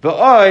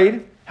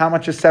V'oid, how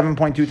much is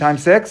 7.2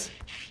 times 6?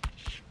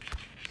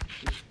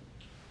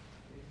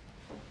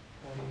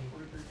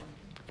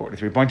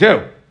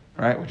 43.2,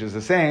 right? Which is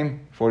the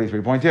same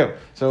 43.2.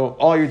 So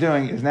all you're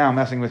doing is now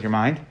messing with your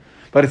mind,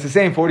 but it's the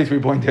same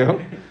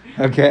 43.2.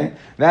 Okay,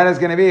 that is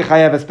going to be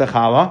chayeves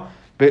bechala.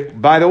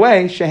 But by the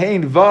way,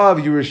 shehein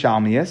vav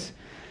Yerushalmius,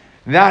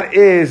 that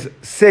is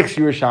 6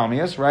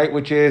 Yerushalmius, right?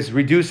 Which is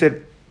reduce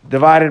it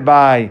divided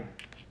by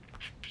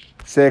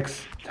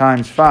 6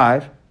 times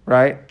 5,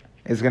 right?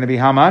 Is going to be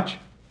how much?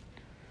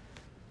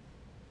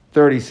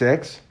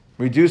 36.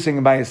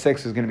 Reducing by a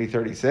 6 is going to be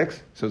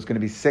 36. So it's going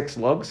to be 6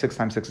 lug. 6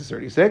 times 6 is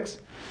 36.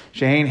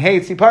 Shehein hey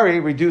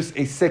tzipari, reduce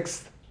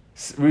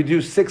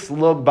 6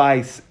 lug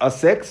by a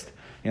sixth.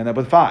 You end up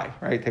with 5,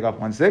 right? Take off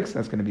 1 6.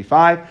 That's going to be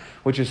 5,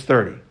 which is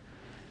 30.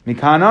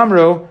 Mikan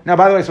amru. Now,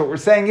 by the way, so what we're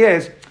saying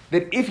is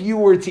that if you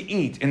were to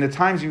eat in the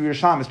times of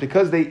Yerushalmis,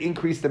 because they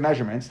increased the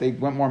measurements, they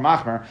went more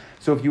machmer.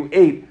 So if you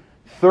ate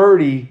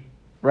 30,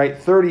 right,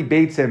 30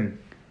 beitzim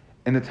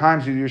in the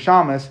times of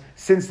Yerushalmis,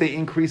 since they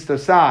increased the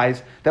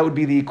size, that would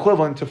be the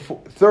equivalent to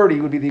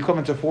 30 would be the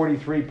equivalent to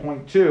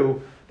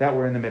 43.2 that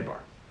were in the midbar.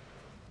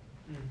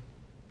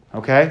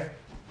 Okay?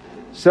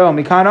 So,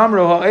 Mikan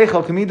Amru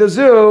ha'echel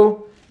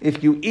kamidazu,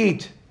 if you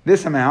eat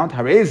this amount,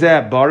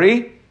 harezeh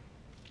bari,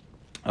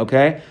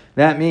 okay,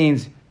 that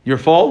means you're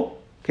full.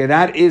 Okay,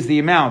 that is the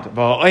amount.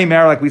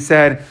 Like we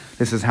said,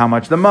 this is how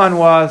much the man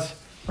was,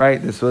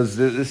 right? This was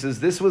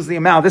the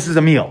amount. This is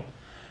a meal,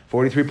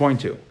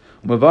 43.2.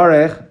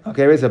 Umevarech,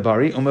 okay, raise a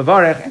bari,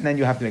 umevarech, and then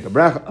you have to make a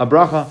bracha. You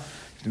have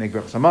to make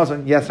bracha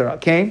samazon. Yes, or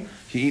came.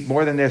 If you eat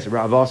more than this,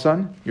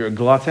 ravason, you're a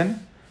glutton.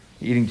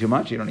 You're eating too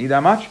much. You don't eat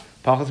that much.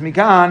 Pachas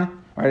mikan,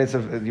 right?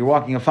 You're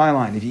walking a fine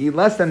line. If you eat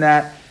less than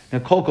that,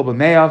 nekol kol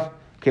b'meyav.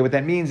 Okay, what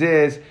that means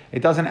is you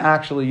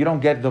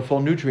don't get the full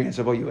nutrients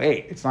of what you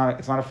ate. It's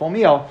not a full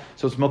meal,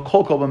 so it's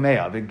mekol kol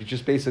b'meyav. It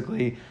just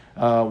basically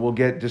will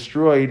get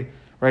destroyed.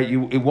 Right,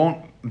 it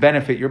won't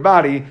benefit your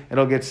body.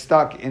 It'll get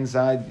stuck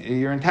inside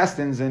your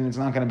intestines, and it's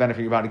not going to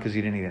benefit your body because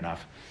you didn't eat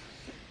enough.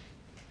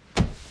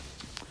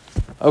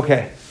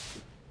 Okay,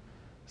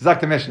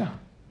 Zak the Mishnah.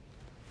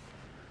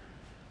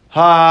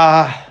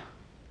 Are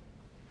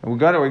we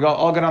good? Are we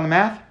all good on the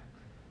math?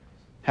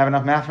 Have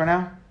enough math for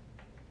now?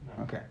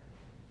 No. Okay.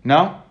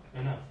 No?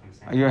 Enough.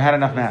 You had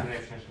enough math. The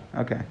next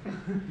Mishnah. Okay.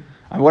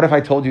 What if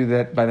I told you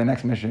that by the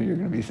next Mishnah you're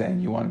going to be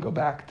saying you want to go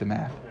back to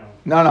math?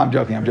 No, I'm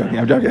joking. Okay.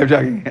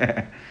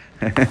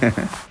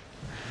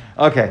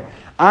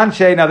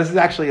 Anshe, now this is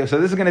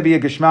going to be a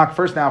geschmack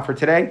first now for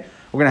today.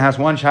 We're going to ask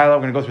one shiloh.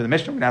 We're going to go through the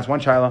Mishnah. We're going to ask one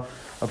shiloh.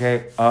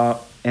 Okay.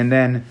 And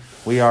then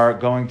we are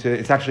going to,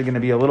 it's actually going to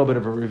be a little bit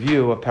of a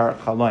review of Parak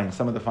Chaloin,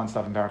 some of the fun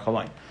stuff in Parak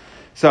Chaloin.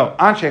 So,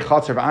 Anshe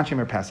Chatzer v'Anshe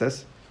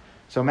Merpeses.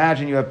 So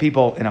imagine you have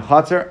people in a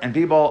Chatzer and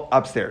people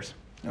upstairs.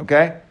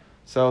 Okay?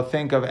 So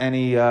think of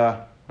any,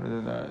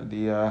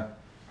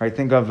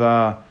 think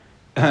of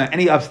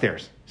any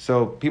upstairs.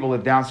 So people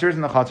live downstairs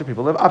in the Chatzer,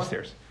 people live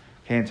upstairs.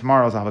 Okay, and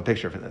tomorrow I'll have a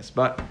picture for this,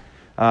 but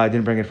I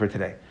didn't bring it for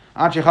today.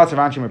 Anshe Chatzer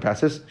v'Anshe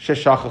Merpeses,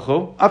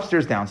 Sheshachachu,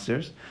 upstairs,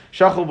 downstairs,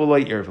 Shachul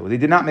v'Lo Yirvu. They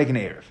did not make an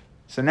Erev.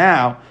 So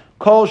now,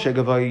 Kol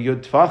Shegavoy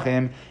Yud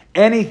Tfachim,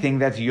 anything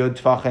that's Yud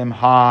Tfachim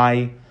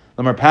high,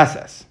 the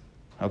Merpeses.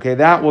 Okay,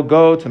 that will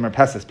go to the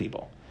Merpeses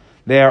people.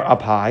 They are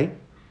up high,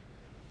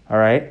 all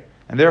right?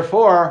 And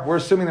therefore, we're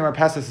assuming the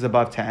Merpeses is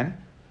above 10,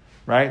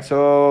 right?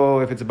 So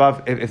if it's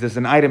above, if there's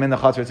an item in the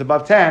Chatzer, it's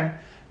above 10,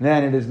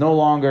 then it is no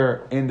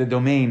longer in the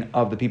domain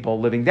of the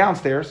people living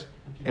downstairs.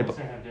 People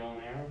have their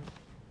own Erev?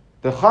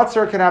 The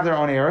Chatzer can have their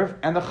own Erev,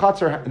 and the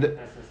Chatzer,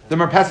 the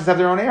Merpeses have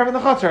their own Erev, and the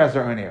Chatzer has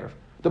their own Erev.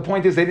 The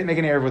point is, they didn't make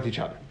an Erev with each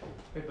other.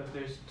 Wait, but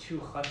there's 2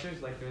 Chatzers?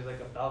 Like there's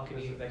like a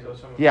balcony that goes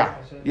from a Yeah.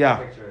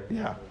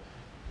 Chatzar?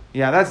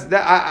 Yeah, that's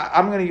that.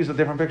 I'm going to use a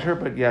different picture,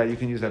 but yeah, you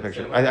can use that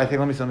picture. I think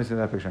let me see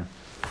that picture.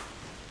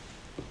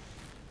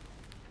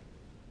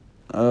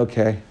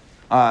 Okay,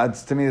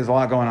 to me, there's a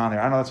lot going on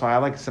there. I know that's why I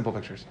like simple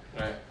pictures.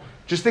 Right.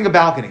 Just think of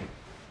balcony,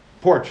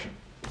 porch,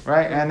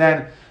 right, and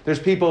then there's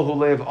people who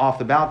live off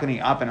the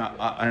balcony up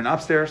and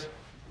upstairs.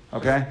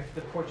 Okay. If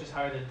the porch is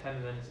higher than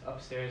 10, then it's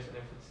upstairs, and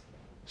if it's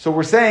So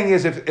we're saying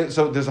is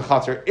so there's a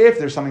Chatzer. If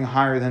there's something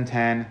higher than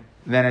 10.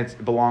 Then it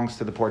belongs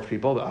to the porch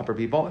people, the upper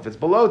people. If it's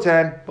below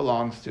 10, it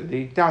belongs to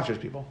the downstairs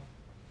people.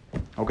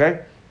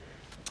 Okay?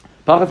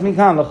 Pachas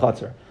mikan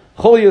l'chatzer.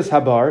 Cholius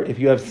habar, if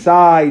you have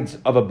sides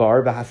of a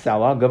bar,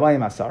 v'hasala, gavayim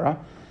asara.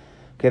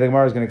 Okay, the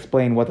Gemara is going to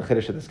explain what the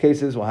chiddush of this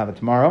case is. We'll have it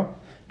tomorrow.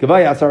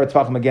 Gavayim asara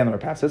tzvachim again, the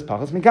passes.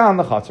 Pachas mikan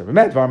l'chatzer.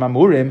 V'met var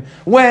mamurim.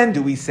 When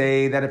do we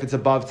say that if it's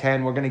above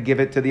 10, we're going to give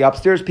it to the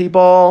upstairs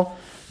people?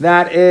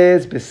 That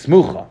is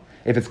bismucha.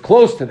 If it's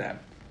close to them.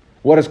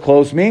 What does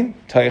close mean?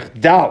 Taich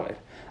dalid.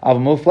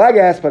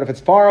 But if it's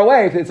far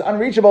away, if it's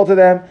unreachable to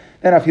them,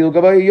 then it's going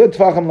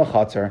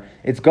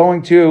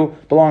to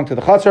belong to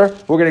the Chatzer.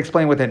 We're going to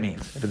explain what that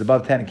means. If it's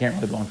above 10, it can't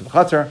really belong to the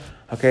Chatzer.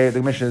 Okay,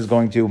 the Mishnah is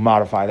going to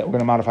modify that. We're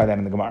going to modify that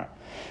in the Gemara.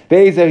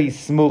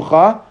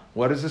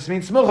 What does this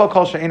mean?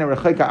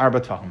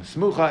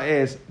 Smucha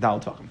is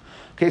dal tvachim.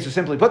 Okay, so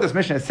simply put, this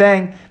Mishnah is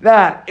saying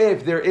that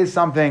if there is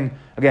something,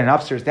 again,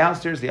 upstairs,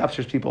 downstairs, the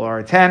upstairs people are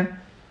at 10,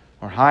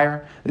 or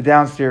higher. The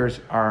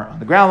downstairs are on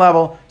the ground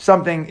level.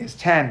 Something is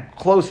 10,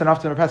 close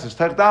enough to the Merpeses,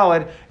 Tech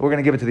Daled, we're going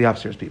to give it to the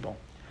upstairs people.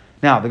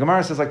 Now, the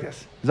Gemara says like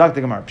this. Zak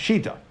the Gemara.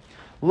 Pshita.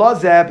 Lo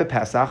zeh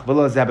b'Pesach,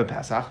 v'lo zeh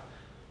b'Pesach.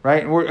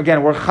 Right? And we're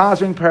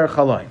chazering per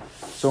chaloin.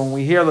 So when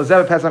we hear lo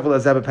zeh b'Pesach, v'lo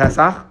zeh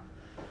b'Pesach,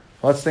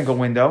 let's think a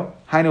window.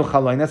 Hainu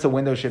chaloin. That's a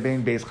window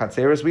shebein beis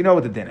chatzeres. We know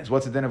what the din is.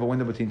 What's the din of a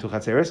window between two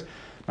chatzeres?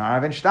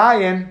 Ma'arav and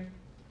shtayin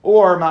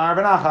or ma'arav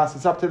and achas.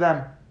 It's up to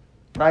them.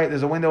 Right?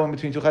 There's a window in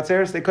between two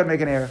chatzeres. They could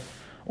make an error.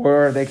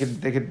 Or they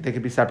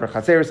could be separate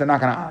chatzeres. They're not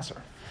going to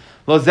answer.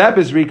 Lo zeh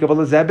b'zrika,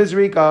 v'lo zeh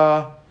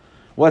b'zrika.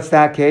 What's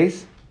that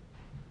case?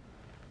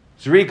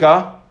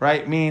 Zrika,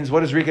 right, means,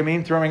 what does Zrika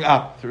mean? Throwing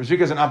up.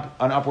 Zrika is an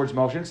upwards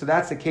motion. So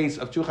that's the case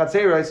of two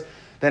chatzeres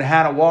that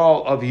had a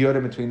wall of yud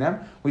in between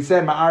them. We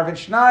said ma'arv and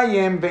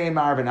shnayim vein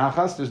ma'arv and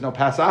achas. There's no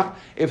Pesach.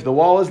 If the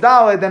wall is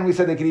daled, then we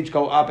said they could each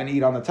go up and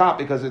eat on the top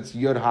because it's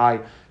yud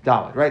high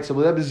daled, right? So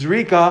with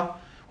Zrika,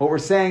 what we're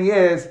saying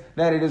is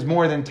that it is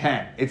more than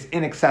 10. It's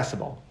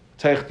inaccessible.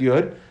 Teich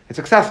yud, it's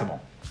accessible.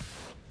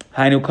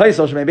 Hainu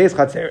kaisel shmei beis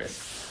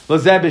chatzeres.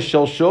 Lozeb is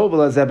shilshul,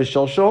 v'lozeb is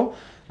shilshul.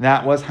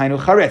 That was Hainu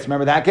Charetz.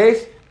 Remember that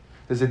case?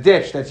 There's a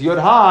ditch that's Yud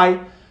High.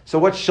 So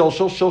what's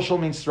Shilshul? Shilshul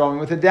means throwing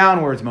with a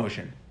downwards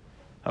motion.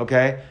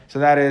 Okay? So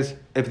that is,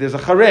 if there's a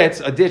Charetz,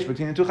 a ditch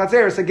between the two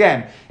Chatzeres,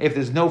 again, if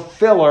there's no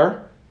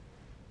filler,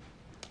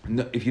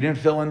 if you didn't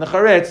fill in the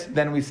Charetz,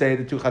 then we say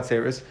the two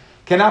Chatzeres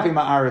cannot be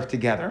Ma'arif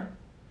together.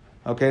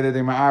 Okay?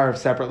 They're Ma'arif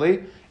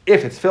separately.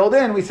 If it's filled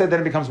in, we said that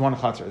it becomes one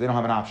Chatzer. They don't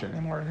have an option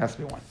anymore. It has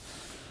to be one.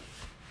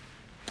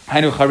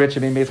 Hainu Charetz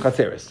Shabim Beis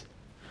Chatzeres.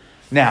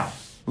 Now,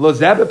 Lo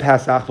zeh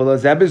b'Pesach, v'lo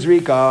zeh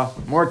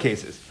b'Zrika. More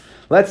cases.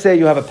 Let's say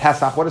you have a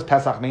Pesach. What does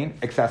Pesach mean?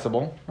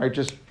 Accessible, right?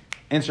 Just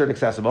insert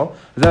accessible.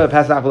 Lo zeh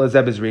b'Pesach, v'lo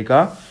zeh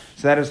b'Zrika.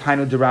 So that is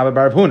Hainu d'Rabba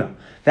bar Huna.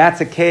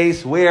 That's a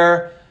case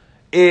where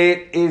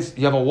it is,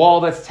 you have a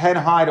wall that's 10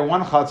 high to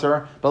one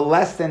chutzner, but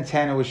less than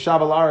 10, it was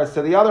Shabal Aretz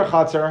to the other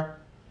chutzner,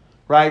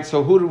 right?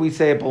 So who do we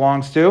say it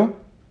belongs to?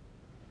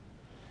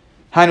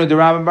 Hainu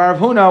d'Rabba bar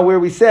Huna, where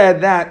we said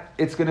that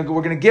we're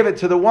going to give it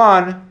to the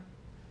one.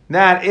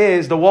 That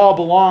is, the wall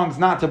belongs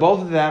not to both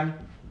of them,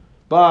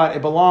 but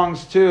it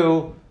belongs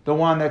to the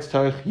one that's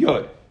Toich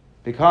Yud,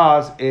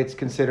 because it's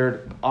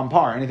considered on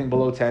par. Anything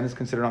below 10 is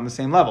considered on the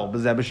same level.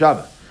 B'zeh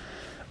b'Shabbat.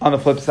 On the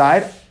flip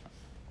side,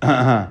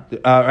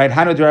 right?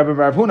 Hanu d'Rabbi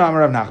Rav Huna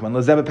Amar Rav Nachman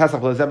Lezeh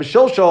b'Pesach Lezeh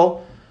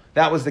b'Shilshol.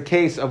 That was the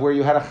case of where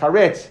you had a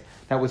charitz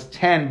that was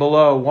 10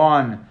 below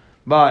one,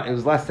 but it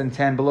was less than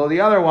 10 below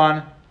the other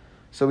one.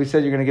 So we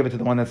said you're going to give it to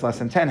the one that's less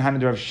than 10. Hanu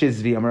d'Rav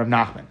Shizvi Amar Rav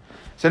Nachman.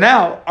 So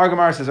now, our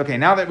Gemara says, okay,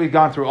 now that we've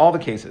gone through all the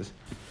cases,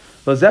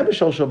 let's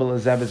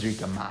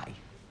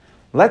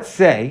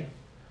say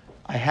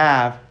I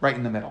have right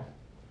in the middle,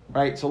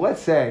 right? So let's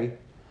say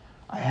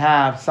I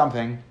have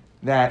something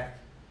that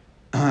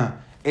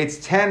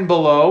it's 10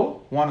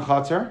 below one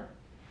chutzner,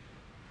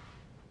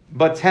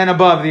 but 10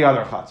 above the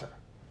other chutzner.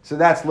 So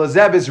that's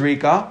lezeb is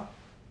rika,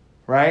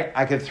 right?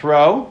 I could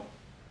throw,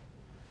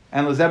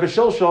 and lezeb is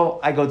shilshol,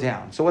 I go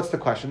down. So what's the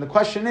question? The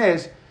question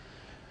is,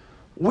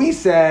 we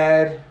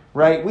said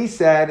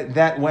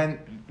that when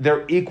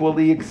they're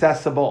equally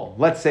accessible,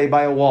 let's say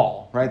by a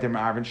wall, right? They're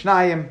ma'arv and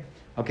shnayim.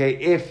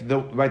 Okay,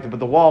 but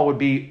the wall would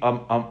be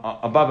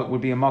above it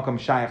would be a makam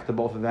shayach to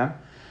both of them.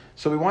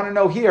 So we want to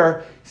know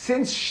here,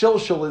 since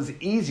shilshul is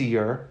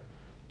easier,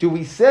 do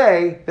we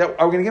say that?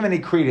 Are we going to give any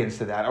credence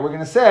to that? Are we going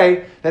to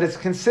say that it's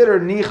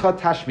considered nicha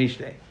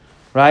tashmishte,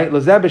 right?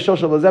 Lezeb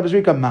shilshul, lezeb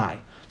rika mai.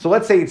 So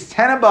let's say it's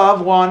 10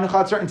 above one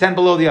chatzar and 10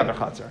 below the other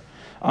chatzar.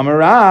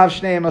 Amarav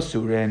shneim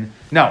asurin.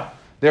 No.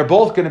 They're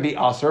both going to be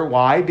asur.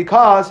 Why?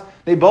 Because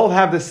they both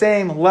have the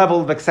same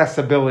level of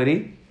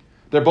accessibility.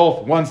 They're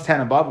both, one's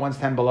 10 above, one's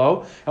 10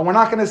 below. And we're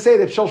not going to say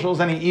that shilshul is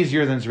any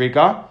easier than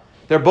zrika.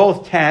 They're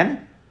both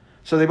 10.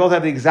 So they both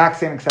have the exact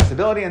same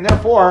accessibility. And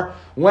therefore,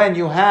 when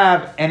you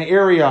have an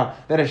area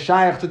that is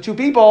shayach to two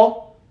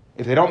people,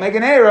 if they don't make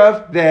an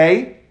erev,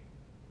 they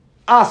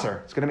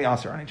asur. It's going to be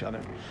asur on each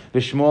other.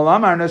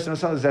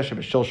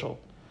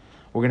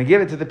 We're going to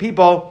give it to the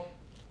people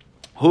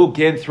who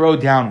can throw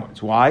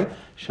downwards. Why?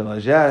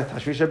 Because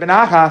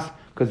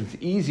it's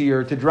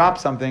easier to drop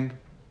something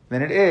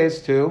than it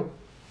is to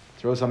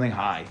throw something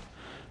high.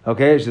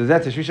 Okay, and here's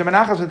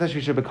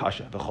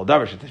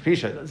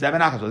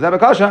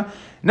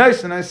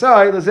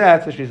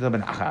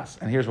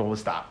what we'll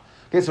stop.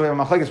 Okay, so we have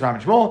a machlekes Ram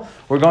and Shmuel.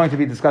 We're going to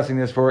be discussing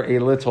this for a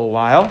little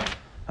while.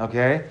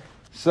 Okay,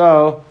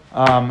 so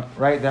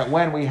right, that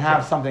when we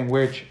have something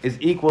which is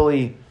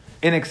equally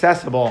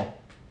inaccessible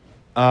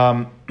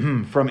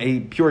from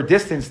a pure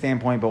distance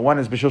standpoint, but one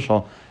is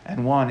b'shilshol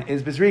and one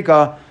is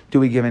b'zrika, do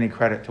we give any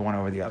credit to one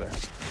over the other?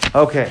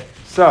 Okay,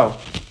 so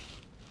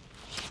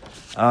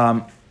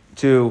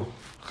to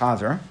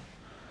Chazer.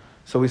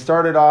 So we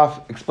started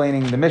off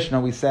explaining the Mishnah.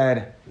 We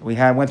said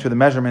went through the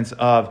measurements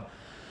of.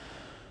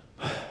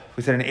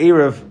 We said an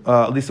erev,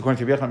 at least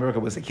according to Rabbi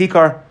Yochanan, was a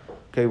kikar.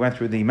 Okay, we went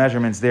through the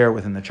measurements there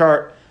within the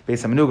chart.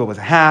 Beis Hamenuga was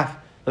a half.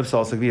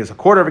 Lipsal Sagvi is a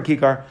quarter of a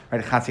kikar,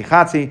 right?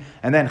 Chatzi,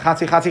 and then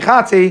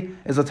chatzi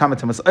is a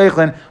tamatimus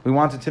eichlin. We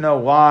wanted to know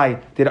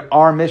why did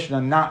our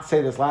Mishnah not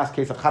say this last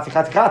case of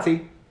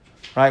chatzi,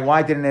 right?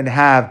 Why didn't it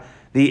have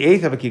the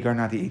 8th of a kikar,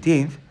 not the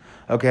 18th?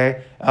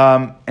 Okay,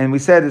 and we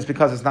said it's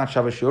because it's not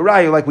Shabbos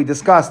Shurayu, like we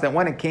discussed, that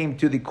when it came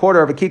to the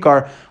quarter of a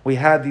kikar, we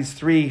had these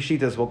three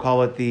shitas, we'll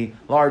call it the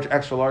large,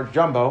 extra large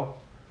jumbo,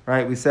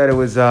 right? We said it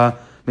was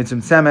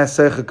Mitzvim Tzemes,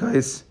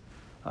 Seichakais,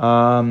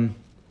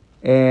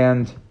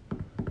 and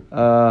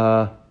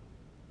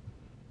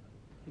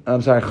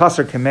I'm sorry,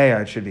 Chaser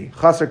Kameya, it should be.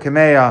 Chaser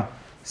Kameya,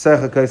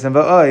 Seichakais, and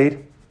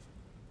Va'oid.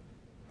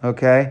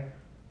 Okay,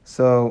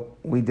 so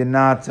we did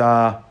not,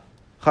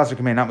 Chaser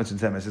Kameya, not Mitzvim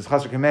Tzemes, it's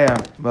Chaser Kameya,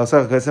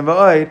 Seichakais, and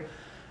Va'oid.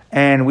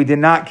 And we did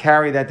not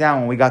carry that down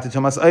when we got to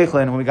Tumas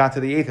Eichlin, when we got to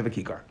the eighth of a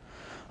kikar.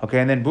 Okay,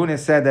 and then Bunis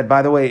said that,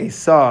 by the way, a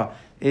saw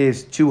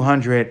is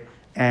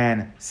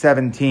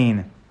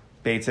 217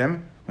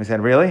 beitzim. We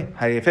said, really?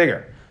 How do you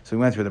figure? So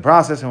we went through the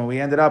process, and what we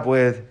ended up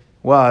with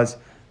was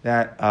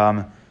that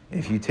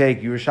if you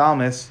take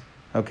Yerushalmis,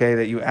 okay,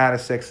 that you add a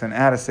sixth and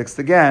add a sixth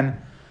again,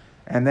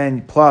 and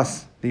then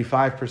plus the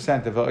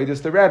 5% of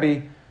Oidus the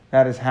Rebbe,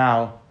 that is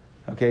how,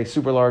 okay,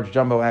 super large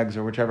jumbo eggs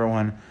or whichever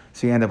one.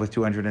 So you end up with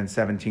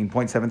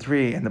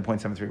 217.73, and the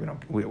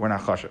 0.73 we're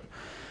not chashuv.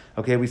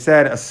 Okay, we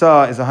said a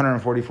saw is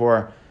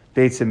 144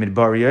 beitzim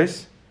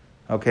midbariyos.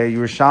 Okay,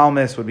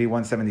 Yerushalmis would be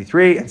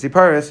 173, and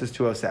Tziparis is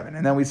 207.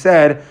 And then we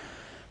said,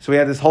 so we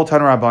had this whole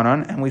ton of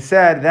Rabbanon, and we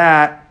said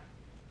that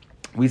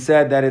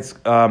it's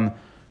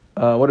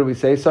what did we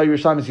say? Saw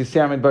Yerushalmis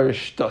Yisrael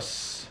midbariyos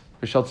shtos.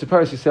 V'shal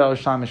Tziparis Yisrael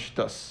Yerushalmis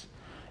shtos.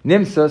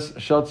 Nimsas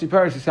shal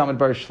Tziparis Yisrael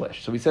midbariyos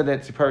shlish. So we said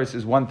that Tziparis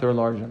is 1/3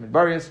 larger than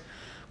midbariyos.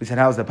 We said,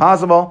 how is that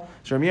possible?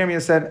 So Rabbi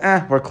Yirmiyah said,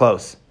 we're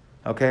close.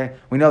 Okay?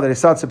 We know that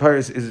Isat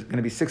Tziparis is going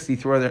to be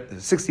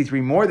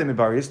 63 more than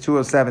Midbarius,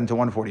 207 to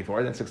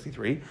 144, that's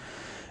 63.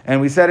 And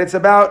we said it's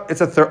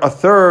a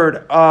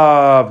third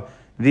of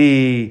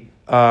the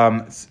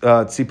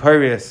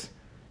Tziparis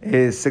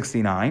is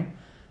 69.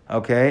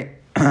 Okay?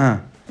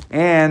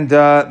 And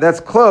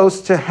that's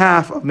close to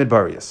half of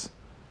Midbarius.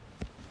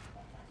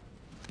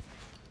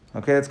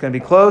 Okay, it's going to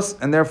be close,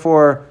 and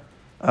therefore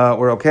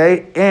we're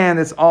okay. And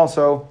it's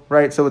also,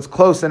 right, so it's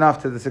close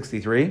enough to the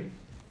 63.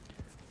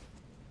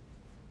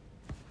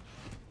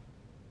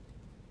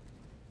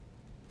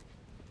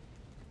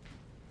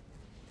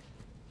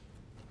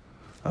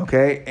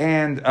 Okay,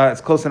 and it's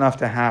close enough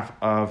to half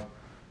of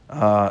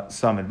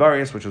some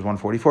Midbarius, which was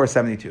 144,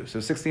 72. So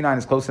 69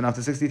 is close enough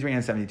to 63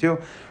 and 72.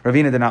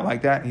 Ravina did not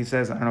like that. He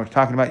says, I don't know what you're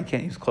talking about. You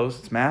can't use close.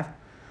 It's math.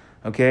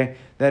 Okay,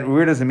 that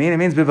word doesn't mean. It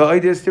means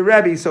b'va'idus to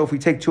Rebbe. So if we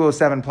take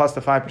 207 plus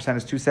the 5%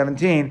 is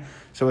 217.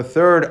 So a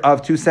third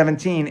of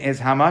 217 is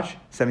how much?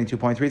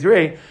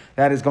 72.33.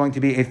 That is going to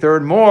be a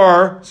third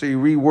more. So you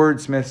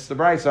re-wordsmith the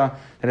brisa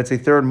that it's a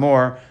third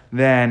more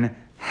than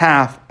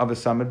half of a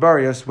Samad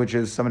Barius, which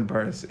is Samad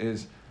Barius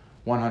is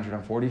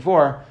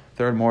 144.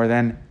 Third more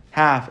than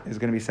half is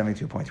going to be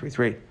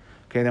 72.33.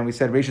 Okay, then we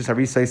said Rishus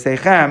Harisai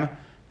Seichem,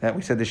 that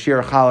we said the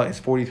Shir Chala is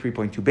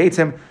 43.2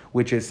 Beitzim,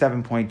 which is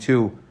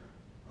 7.2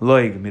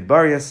 Loig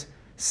Midbarius,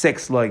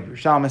 6 Loig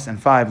Yerushalmis,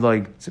 and 5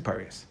 Loig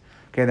Tziparius.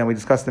 Okay, then we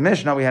discussed the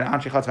Mishnah. We had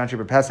Anshe Chatz, Anshe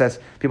Berpeses,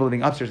 people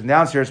living upstairs and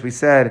downstairs. We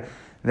said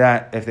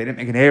that if they didn't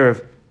make an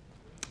Erev,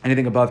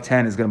 anything above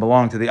 10 is going to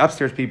belong to the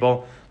upstairs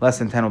people, less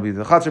than 10 will be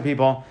the Chatzar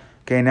people.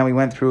 Okay, and now we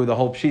went through the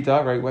whole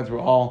Pshita, right? Went through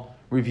all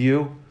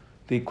review,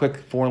 the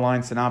quick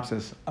 4-line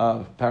synopsis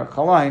of Parak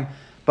Chalain,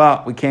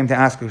 but we came to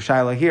ask a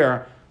Shaila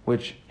here,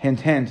 which,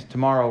 hint, hint,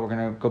 tomorrow we're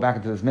going to go back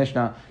into this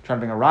Mishnah, try to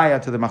bring a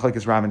raya to the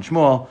Machlekes Rav and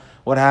Shmuel.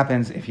 What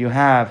happens if you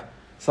have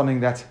something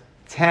that's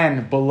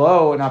 10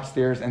 below an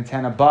upstairs and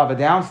 10 above a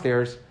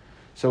downstairs?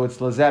 So it's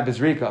Lazeb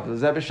Bizrika,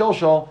 Lazeb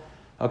Bishulshul.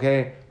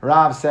 Okay,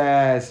 Rav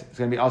says it's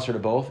going to be usher to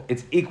both.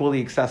 It's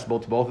equally accessible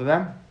to both of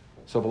them,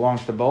 so it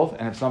belongs to both.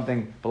 And if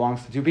something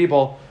belongs to two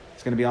people,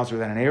 it's going to be usher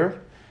than an Erev.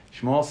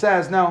 Shmuel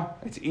says, no,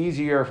 it's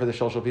easier for the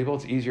Shulshul people.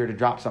 It's easier to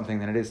drop something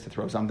than it is to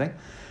throw something.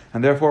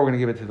 And therefore, we're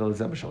going to give it to the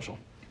Lazeb Bishulshul.